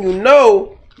he's letting you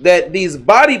know that these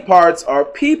body parts are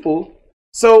people.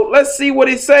 So let's see what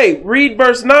he say. Read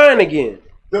verse 9 again.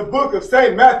 The book of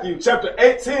St. Matthew, chapter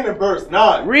 18 and verse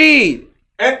 9. Read.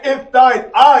 And if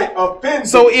thine eye offend thee.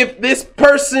 So if this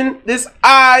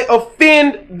eye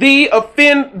offend thee,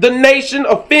 offend the nation,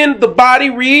 offend the body,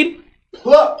 read.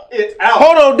 Pluck it out.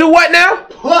 Hold on, do what now?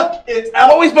 Pluck it out.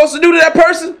 What are we supposed to do to that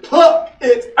person? Pluck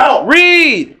it out.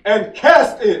 Read. And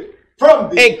cast it from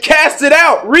thee. And cast it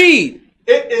out. Read.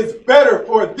 It is better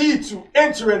for thee to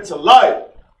enter into life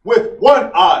with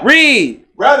one eye. Read.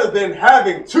 Rather than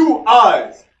having 2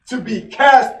 eyes to be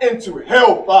cast into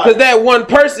hellfire. Because that one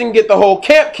person get the whole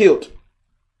camp killed.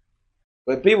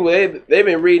 But people, they've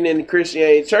been reading in the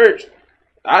Christianity church.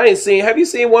 Have you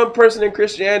seen one person in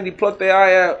Christianity pluck their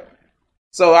eye out?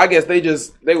 So I guess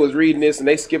they was reading this and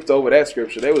they skipped over that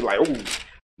scripture. They was like, oh,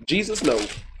 Jesus, no.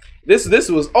 This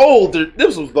was old.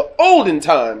 This was the olden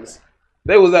times.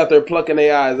 They was out there plucking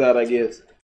their eyes out, I guess.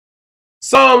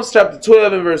 Psalms chapter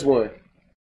 12 and verse 1.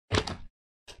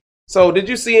 So did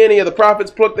you see any of the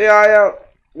prophets pluck their eye out?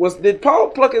 Did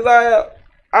Paul pluck his eye out?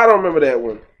 I don't remember that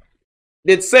one.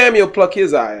 Did Samuel pluck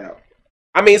his eye out?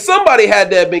 I mean, somebody had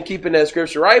to have been keeping that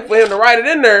scripture, right? For him to write it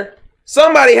in there,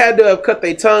 somebody had to have cut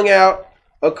their tongue out,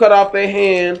 or cut off their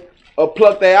hand, or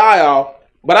pluck their eye off.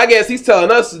 But I guess he's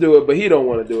telling us to do it, but he don't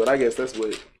want to do it. I guess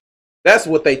that's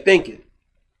what they thinking.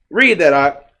 Read that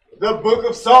out. The book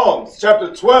of Psalms,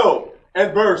 chapter 12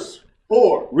 and verse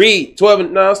 4. Read. 12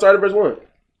 and no, start at verse 1.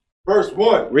 Verse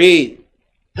 1. Read.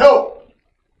 Help,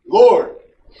 Lord,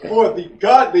 for the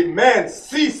godly man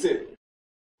ceaseth,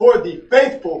 for the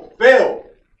faithful fail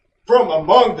from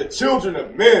among the children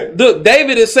of men. Look,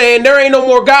 David is saying there ain't no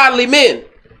more godly men.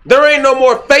 There ain't no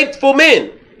more faithful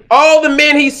men. All the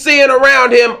men he's seeing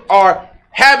around him are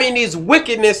having these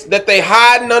wickedness that they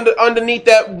hiding underneath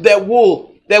that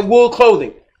wool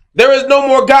clothing. There is no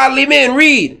more godly men.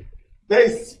 Read.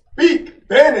 They speak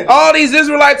vanity. All these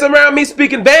Israelites around me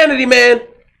speaking vanity, man.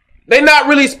 They not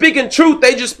really speaking truth.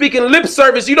 They just speaking lip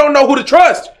service. You don't know who to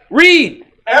trust. Read.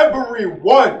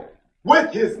 Everyone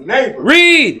with his neighbor.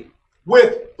 Read.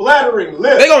 With flattering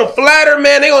lips. They gonna flatter,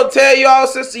 man. They gonna tell y'all,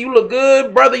 sister, you look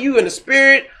good, brother. You in the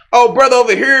spirit. Oh, brother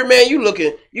over here, man, you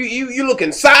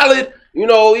looking solid. You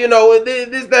know,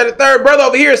 this, that, and the third. Brother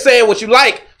over here is saying what you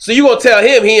like. So you gonna tell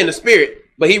him he in the spirit,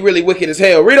 but he really wicked as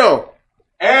hell. Read on.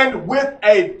 And with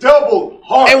a double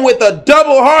heart. And with a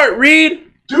double heart,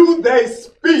 read. Do they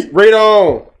speak? Read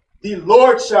on. The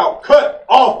Lord shall cut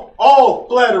off all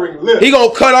flattering lips. He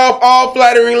gonna cut off all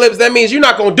flattering lips. That means you're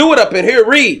not gonna do it up in here.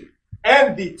 Read.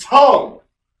 And the tongue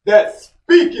that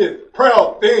speaketh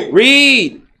proud things.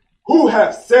 Read. Who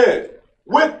have said,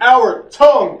 with our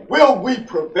tongue will we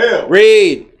prevail.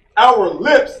 Read. Our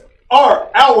lips are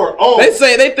our own.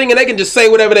 They thinking they can just say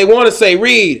whatever they want to say.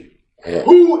 Read.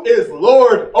 Who is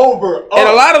Lord over us? And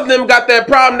a lot of them got that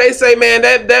problem. They say, man,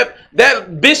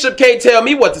 that bishop can't tell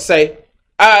me what to say.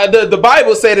 The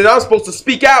Bible said that I'm supposed to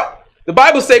speak out. The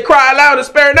Bible said, cry loud and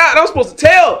spare not. And I'm supposed to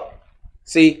tell.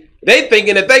 See, they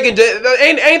thinking that they can just,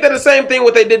 ain't that the same thing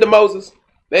what they did to Moses?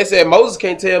 They said, Moses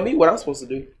can't tell me what I'm supposed to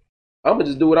do. I'm going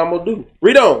to just do what I'm going to do.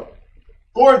 Read on.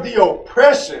 for the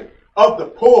oppression of the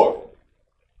poor,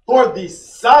 for the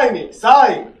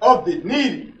sighing of the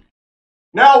needy.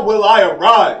 Now will I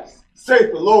arise,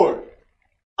 saith the Lord.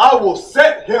 I will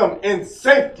set him in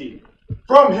safety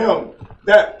from him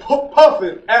that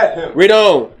puffeth at him. Read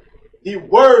on. The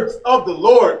words of the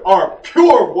Lord are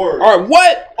pure words. Are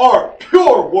what? Are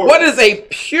pure words. What is a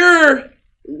pure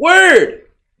word?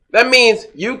 That means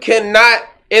you cannot,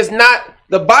 it's not,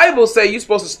 the Bible say you're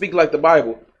supposed to speak like the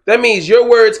Bible. That means your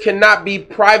words cannot be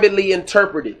privately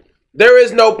interpreted. There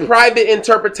is no private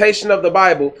interpretation of the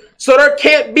Bible. So there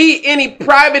can't be any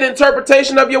private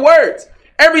interpretation of your words.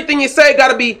 Everything you say got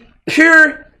to be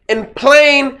pure and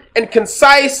plain and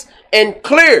concise and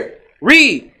clear.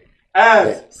 Read.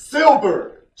 As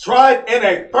silver tried in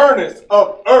a furnace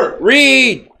of earth.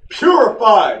 Read.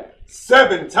 Purified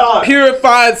 7 times.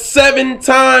 Purified 7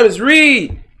 times.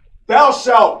 Read. Thou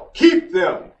shalt keep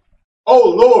them, O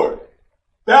Lord.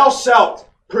 Thou shalt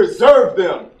preserve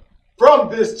them from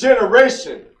this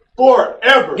generation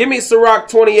forever. Give me Sirach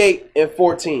 28 and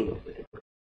 14.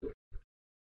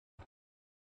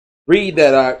 Read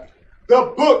that out.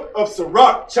 The book of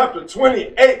Sirach, chapter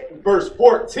 28, verse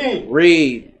 14.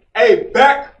 Read. A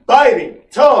backbiting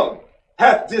tongue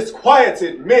hath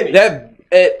disquieted many.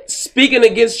 That speaking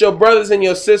against your brothers and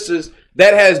your sisters,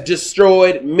 that has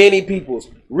destroyed many peoples.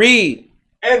 Read.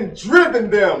 And driven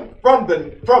them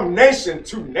from nation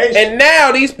to nation. And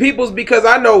now these peoples, because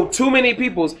I know too many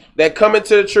peoples that come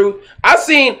into the truth. I've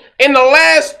seen in the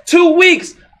last 2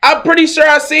 weeks, I'm pretty sure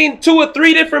I've seen 2 or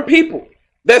 3 different people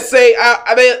that say,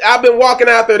 I've been walking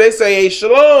out there, they say, hey,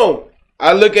 shalom.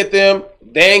 I look at them,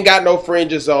 they ain't got no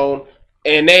fringes on,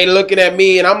 and they looking at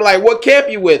me, and I'm like, what camp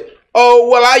you with? Oh,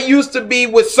 well, I used to be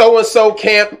with so-and-so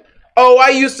camp. Oh, I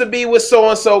used to be with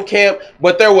so-and-so camp,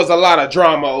 but there was a lot of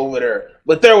drama over there.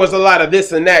 But there was a lot of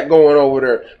this and that going over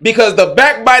there. Because the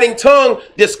backbiting tongue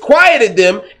disquieted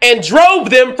them and drove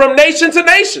them from nation to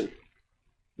nation.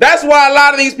 That's why a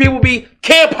lot of these people be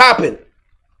camp hopping.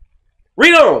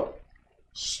 Read on.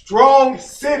 Strong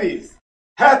cities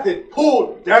hath it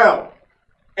pulled down,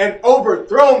 and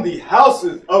overthrown the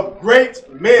houses of great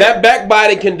men. That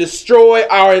backbiting can destroy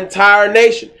our entire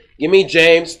nation. Give me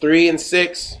James 3 and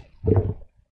 6.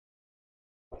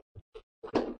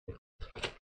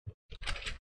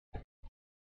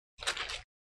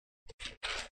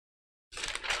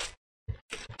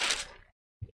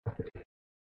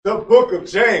 The book of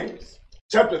James,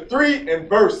 chapter 3 and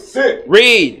verse 6.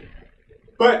 Read.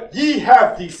 But ye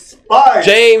have despised.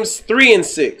 James 3 and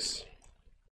 6.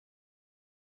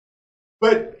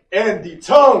 And the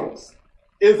tongues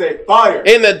is a fire.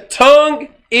 And the tongue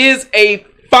is a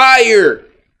fire.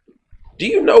 Do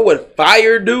you know what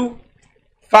fire do?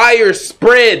 Fire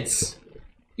spreads.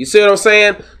 You see what I'm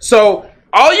saying? So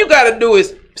all you got to do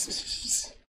is,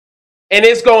 and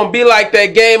it's going to be like that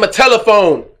game of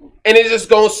telephone. And it's just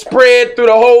going to spread through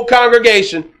the whole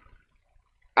congregation.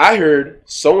 I heard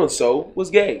so-and-so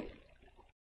was gay.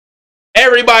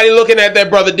 Everybody looking at that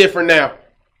brother different now.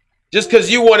 Just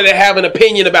because you wanted to have an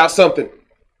opinion about something.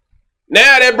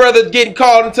 Now that brother getting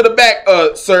called into the back.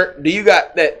 Sir, do you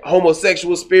got that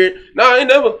homosexual spirit? No, I ain't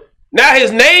never. Now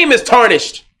his name is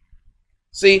tarnished.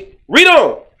 See, read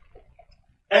on.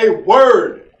 A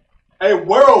world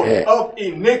of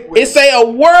iniquity. It say a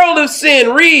world of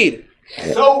sin. Read.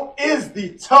 So is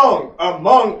the tongue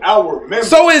among our members.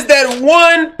 So is that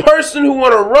one person who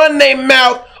want to run their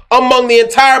mouth among the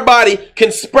entire body can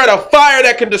spread a fire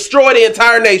that can destroy the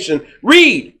entire nation.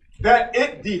 Read. That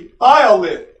it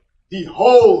defileth the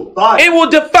whole body. It will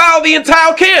defile the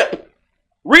entire camp.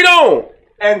 Read on.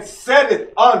 And setteth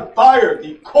on fire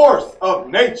the course of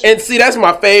nature. And see, that's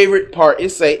my favorite part. It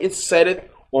say it setteth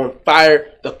on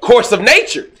fire the course of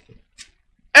nature.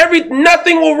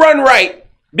 Nothing will run right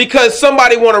because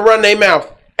somebody want to run their mouth.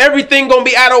 Everything gonna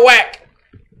be out of whack.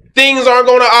 Things aren't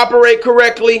gonna operate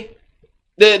correctly.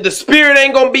 The spirit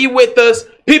ain't gonna be with us.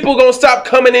 People gonna stop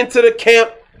coming into the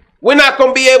camp. We're not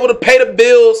gonna be able to pay the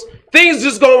bills. Things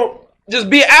just gonna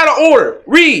be out of order.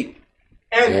 Read.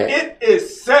 And it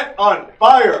is set on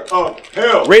fire of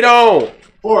hell. Read on.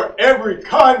 For every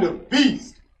kind of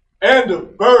beast, and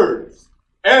of birds,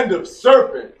 and of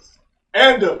serpents,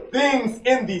 and of things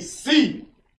in the sea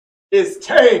is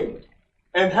tamed,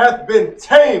 and hath been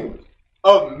tamed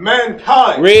of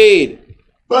mankind. Read.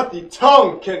 But the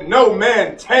tongue can no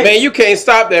man tame. Man, you can't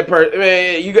stop that person.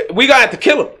 Man, we gotta have to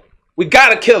kill him. We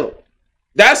gotta kill him.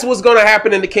 That's what's gonna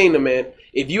happen in the kingdom, man.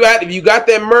 If you got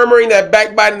that murmuring, that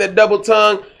backbiting, that double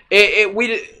tongue,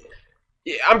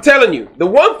 I'm telling you, the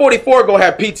 144 gonna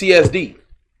have PTSD.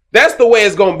 That's the way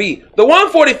it's gonna be. The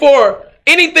 144,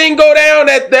 anything go down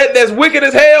that's wicked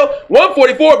as hell,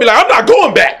 144 be like, I'm not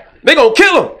going back. They gonna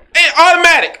kill him. And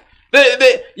automatic.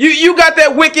 You got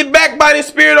that wicked backbiting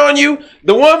spirit on you.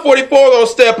 The 144 gonna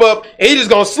step up and he just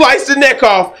gonna slice the neck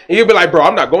off, and you'll be like, bro,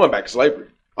 I'm not going back to slavery.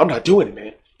 I'm not doing it,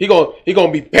 man. He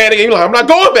gonna be panicking. He's like, I'm not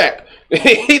going back.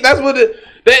 That's what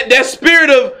that spirit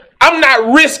of, I'm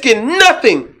not risking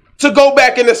nothing to go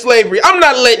back into slavery. I'm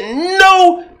not letting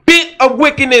no bit of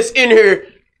wickedness in here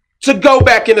to go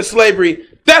back into slavery.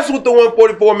 That's what the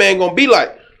 144 man gonna be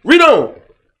like. Read on.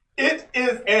 It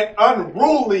is an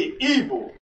unruly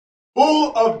evil,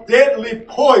 full of deadly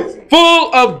poison.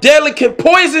 Full of deadly, can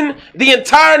poison the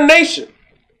entire nation.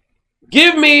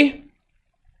 Give me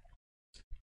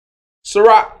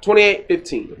Sirach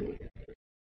 28:15.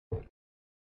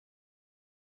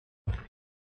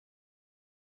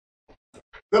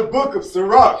 The book of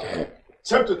Sirach,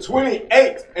 chapter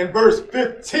 28 and verse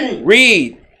 15.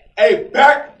 Read. A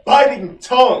backbiting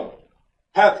tongue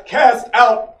hath cast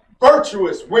out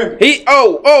virtuous women. Read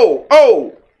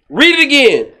it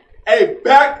again. A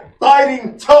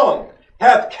backbiting tongue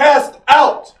hath cast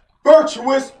out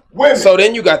virtuous women. So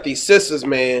then you got these sisters,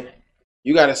 man.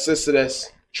 You got a sister that's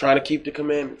trying to keep the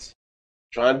commandments,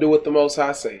 trying to do what the Most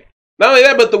High say. Not only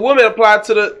that, but the woman applied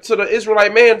to the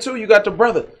Israelite man too. You got the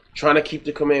brother trying to keep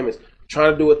the commandments,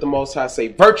 trying to do what the Most High say,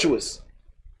 virtuous.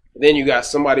 Then you got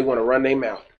somebody want to run their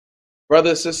mouth.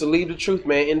 Brother and sister, leave the truth,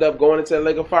 man. End up going into that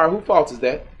lake of fire. Who fault is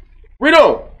that? Read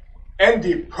on. And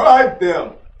deprive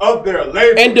them of their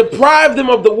labor. And deprive them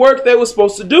of the work they were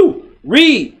supposed to do.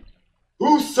 Read.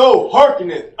 Whoso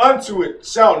hearkeneth unto it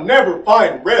shall never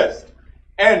find rest,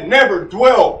 and never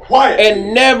dwell quietly.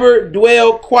 And never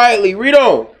dwell quietly. Read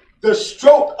on. The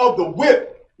stroke of the whip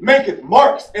maketh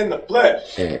marks in the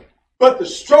flesh, but the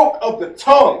stroke of the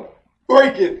tongue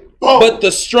breaketh bones. But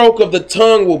the stroke of the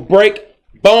tongue will break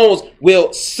bones,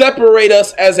 will separate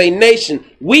us as a nation.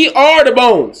 We are the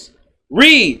bones.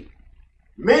 Read.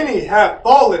 Many have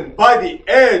fallen by the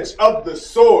edge of the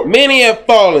sword. Many have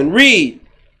fallen. Read.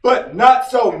 But not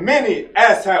so many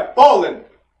as have fallen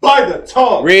by the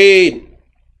tongue. Read.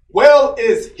 Well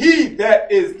is he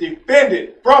that is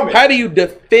defended from it. How do you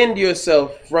defend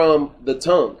yourself from the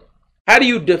tongue? How do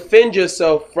you defend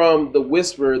yourself from the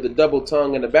whisperer, the double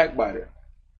tongue, and the backbiter?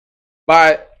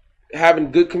 By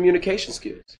having good communication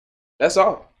skills. That's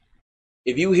all.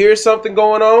 If you hear something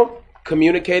going on,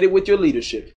 communicate it with your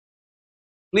leadership.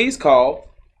 Please call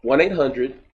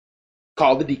 1-800,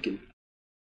 call the deacon.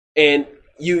 And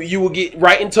you will get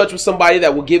right in touch with somebody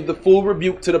that will give the full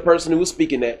rebuke to the person who was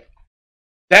speaking that.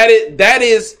 That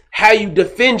is how you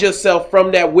defend yourself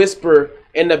from that whisper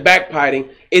and the backbiting,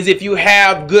 is if you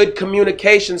have good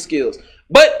communication skills.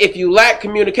 But if you lack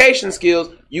communication skills,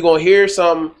 you're going to hear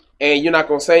something and you're not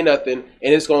going to say nothing,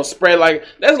 and it's going to spread like,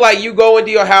 that's like you go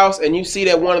into your house and you see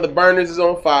that one of the burners is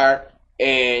on fire,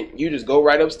 and you just go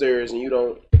right upstairs and you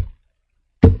don't,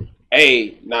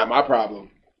 hey, not my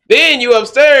problem. Then you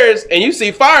upstairs and you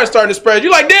see fire starting to spread.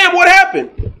 You're like, damn, what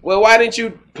happened? Well, why didn't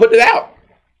you put it out?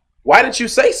 Why didn't you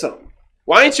say something?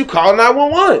 Why didn't you call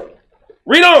 911?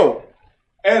 Read on.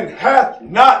 And hath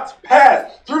not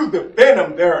passed through the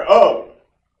venom thereof,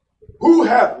 who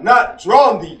hath not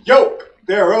drawn the yoke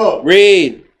thereof.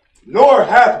 Read. Nor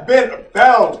hath been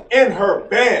found in her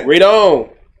band. Read on.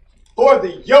 For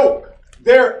the yoke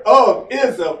thereof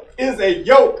is a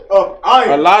yoke of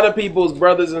iron. A lot of people's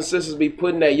brothers and sisters be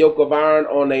putting that yoke of iron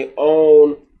on their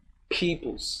own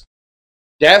peoples.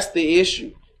 That's the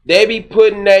issue. They be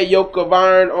putting that yoke of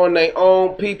iron on their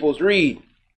own peoples. Read.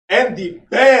 And the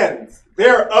bands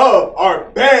thereof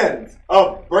are bands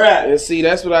of brass. And see,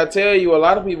 that's what I tell you. A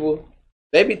lot of people,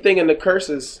 they be thinking the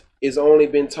curses is only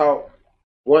been taught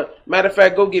one. Matter of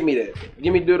fact, go get me that.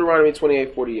 Give me Deuteronomy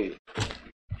 28:48.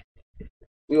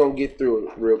 We're going to get through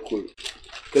it real quick.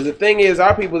 Because the thing is,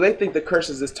 our people, they think the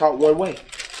curses is taught one way.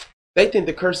 They think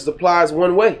the curses applies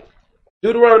one way.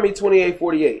 Deuteronomy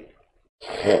 28:48.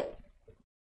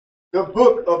 The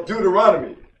book of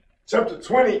Deuteronomy, chapter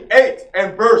 28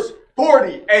 and verse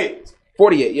 48.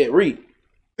 48, yeah, read.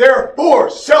 Therefore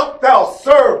shalt thou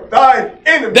serve thine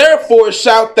enemies. Therefore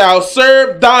shalt thou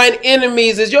serve thine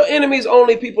enemies. Is your enemies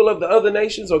only people of the other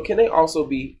nations, or can they also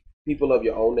be people of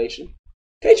your own nation?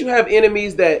 Can't you have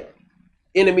enemies,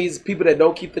 people that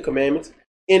don't keep the commandments?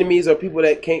 Enemies are people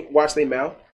that can't watch their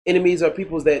mouth. Enemies are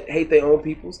peoples that hate their own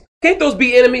peoples. Can't those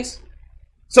be enemies?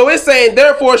 So it's saying,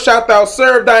 therefore shalt thou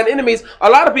serve thine enemies. A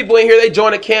lot of people in here, they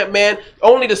join a camp, man,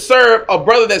 only to serve a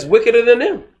brother that's wickeder than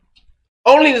them.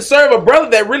 Only to serve a brother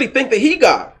that really think that he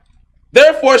God.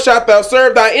 Therefore shalt thou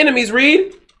serve thy enemies.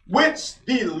 Read. Which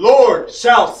the Lord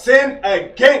shall send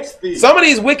against thee. Some of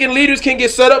these wicked leaders can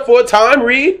get set up for a time.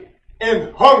 Read.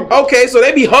 in hunger. Okay, so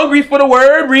they be hungry for the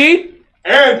word, read.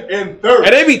 And in thirst.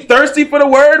 And they be thirsty for the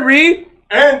word, read.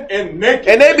 And in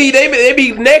nakedness. And they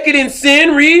be naked in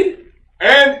sin, read.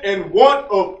 And in want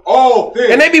of all things.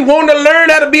 And they be wanting to learn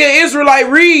how to be an Israelite,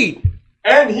 read.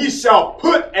 And he shall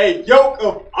put a yoke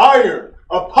of iron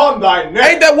upon thy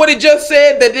neck. Ain't that what it just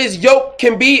said, that this yoke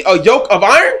can be a yoke of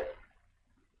iron?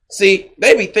 See,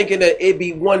 they be thinking that it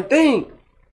be one thing.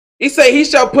 He say he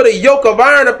shall put a yoke of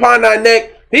iron upon thy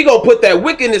neck. He gonna put that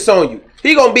wickedness on you.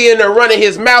 He gonna be in there running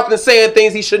his mouth and saying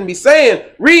things he shouldn't be saying.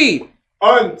 Read.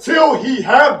 Until he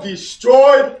have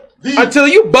destroyed thee. Until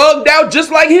you bugged out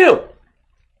just like him.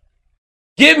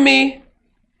 Give me,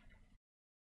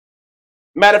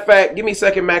 matter of fact, give me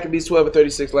 2 Maccabees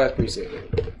 12:36, last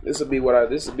precept. This will be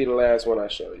the last one I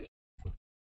show you.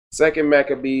 2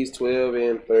 Maccabees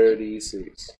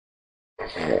 12:36.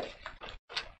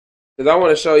 Because I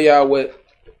want to show y'all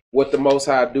what the Most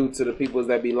High do to the peoples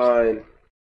that be lying,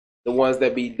 the ones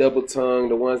that be double-tongued,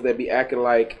 the ones that be acting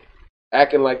like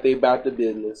they about the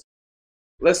business.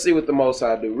 Let's see what the Most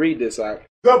High do. Read this out.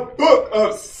 The book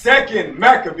of 2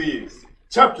 Maccabees,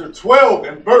 chapter 12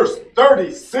 and verse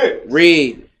 36.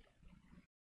 Read.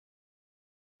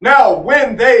 Now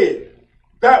when they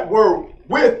that were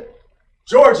with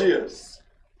Gorgias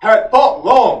had thought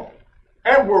long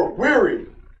and were weary,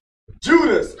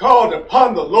 Judas called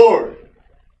upon the Lord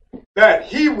that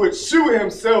he would shew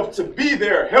himself to be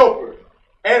their helper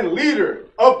and leader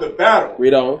of the battle.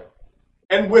 Read on.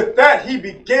 And with that he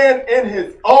began in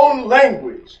his own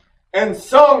language and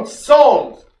sung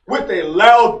psalms with a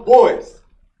loud voice,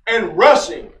 and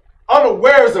rushing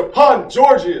unawares upon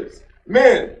Gorgias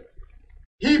men,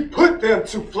 he put them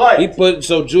to flight.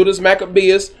 So Judas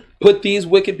Maccabeus put these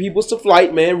wicked peoples to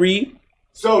flight, man. Read.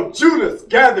 So Judas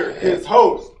gathered his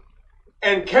host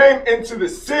and came into the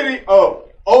city of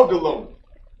Odolum.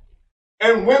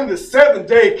 And when the 7th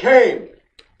day came,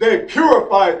 they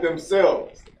purified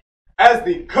themselves, as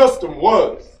the custom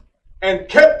was, and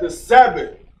kept the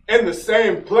Sabbath in the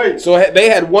same place. So they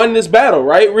had won this battle,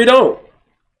 right? Read on.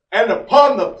 And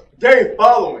upon the day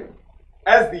following,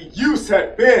 as the use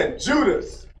had been,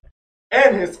 Judas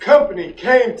and his company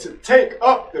came to take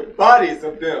up the bodies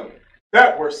of them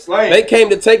that were slain. They came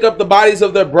to take up the bodies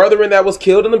of their brethren that was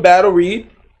killed in the battle. Read.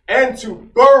 And to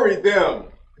bury them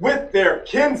with their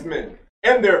kinsmen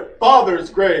and their father's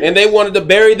graves. And they wanted to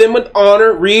bury them with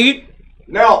honor. Read.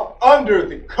 Now under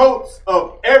the coats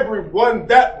of everyone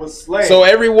that was slain. So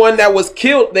everyone that was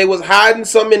killed, they was hiding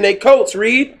some in their coats.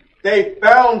 Read. They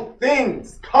found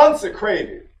things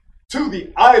consecrated to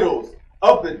the idols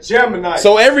of the Geminites.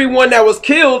 So everyone that was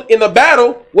killed in the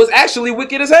battle was actually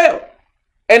wicked as hell.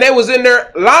 And they was in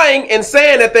there lying and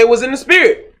saying that they was in the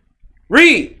spirit.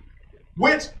 Read.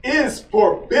 Which is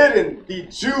forbidden the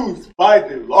Jews by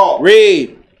the law.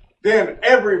 Read. Then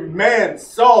every man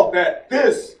saw that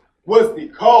this was the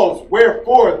cause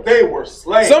wherefore they were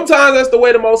slain. Sometimes that's the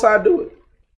way the Most High do it.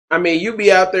 I mean, you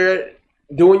be out there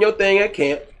doing your thing at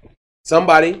camp.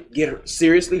 Somebody get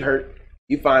seriously hurt.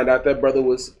 You find out that brother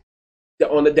was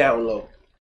on the down low.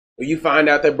 Or you find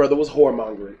out that brother was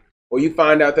whoremongering. Or you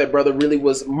find out that brother really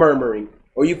was murmuring.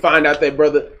 Or you find out that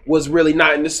brother was really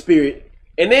not in the spirit.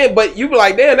 And then, but you be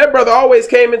like, damn, that brother always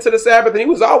came into the Sabbath and he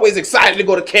was always excited to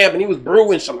go to camp and he was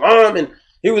brewing shalom and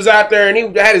he was out there and he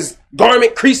had his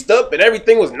garment creased up and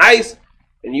everything was nice.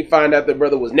 And you find out the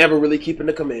brother was never really keeping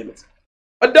the commandments.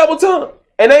 A double tongue.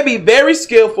 And they be very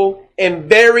skillful and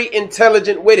very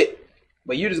intelligent with it.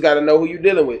 But you just got to know who you're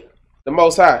dealing with. The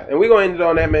Most High. And we're going to end it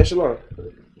on that, man. Shalom.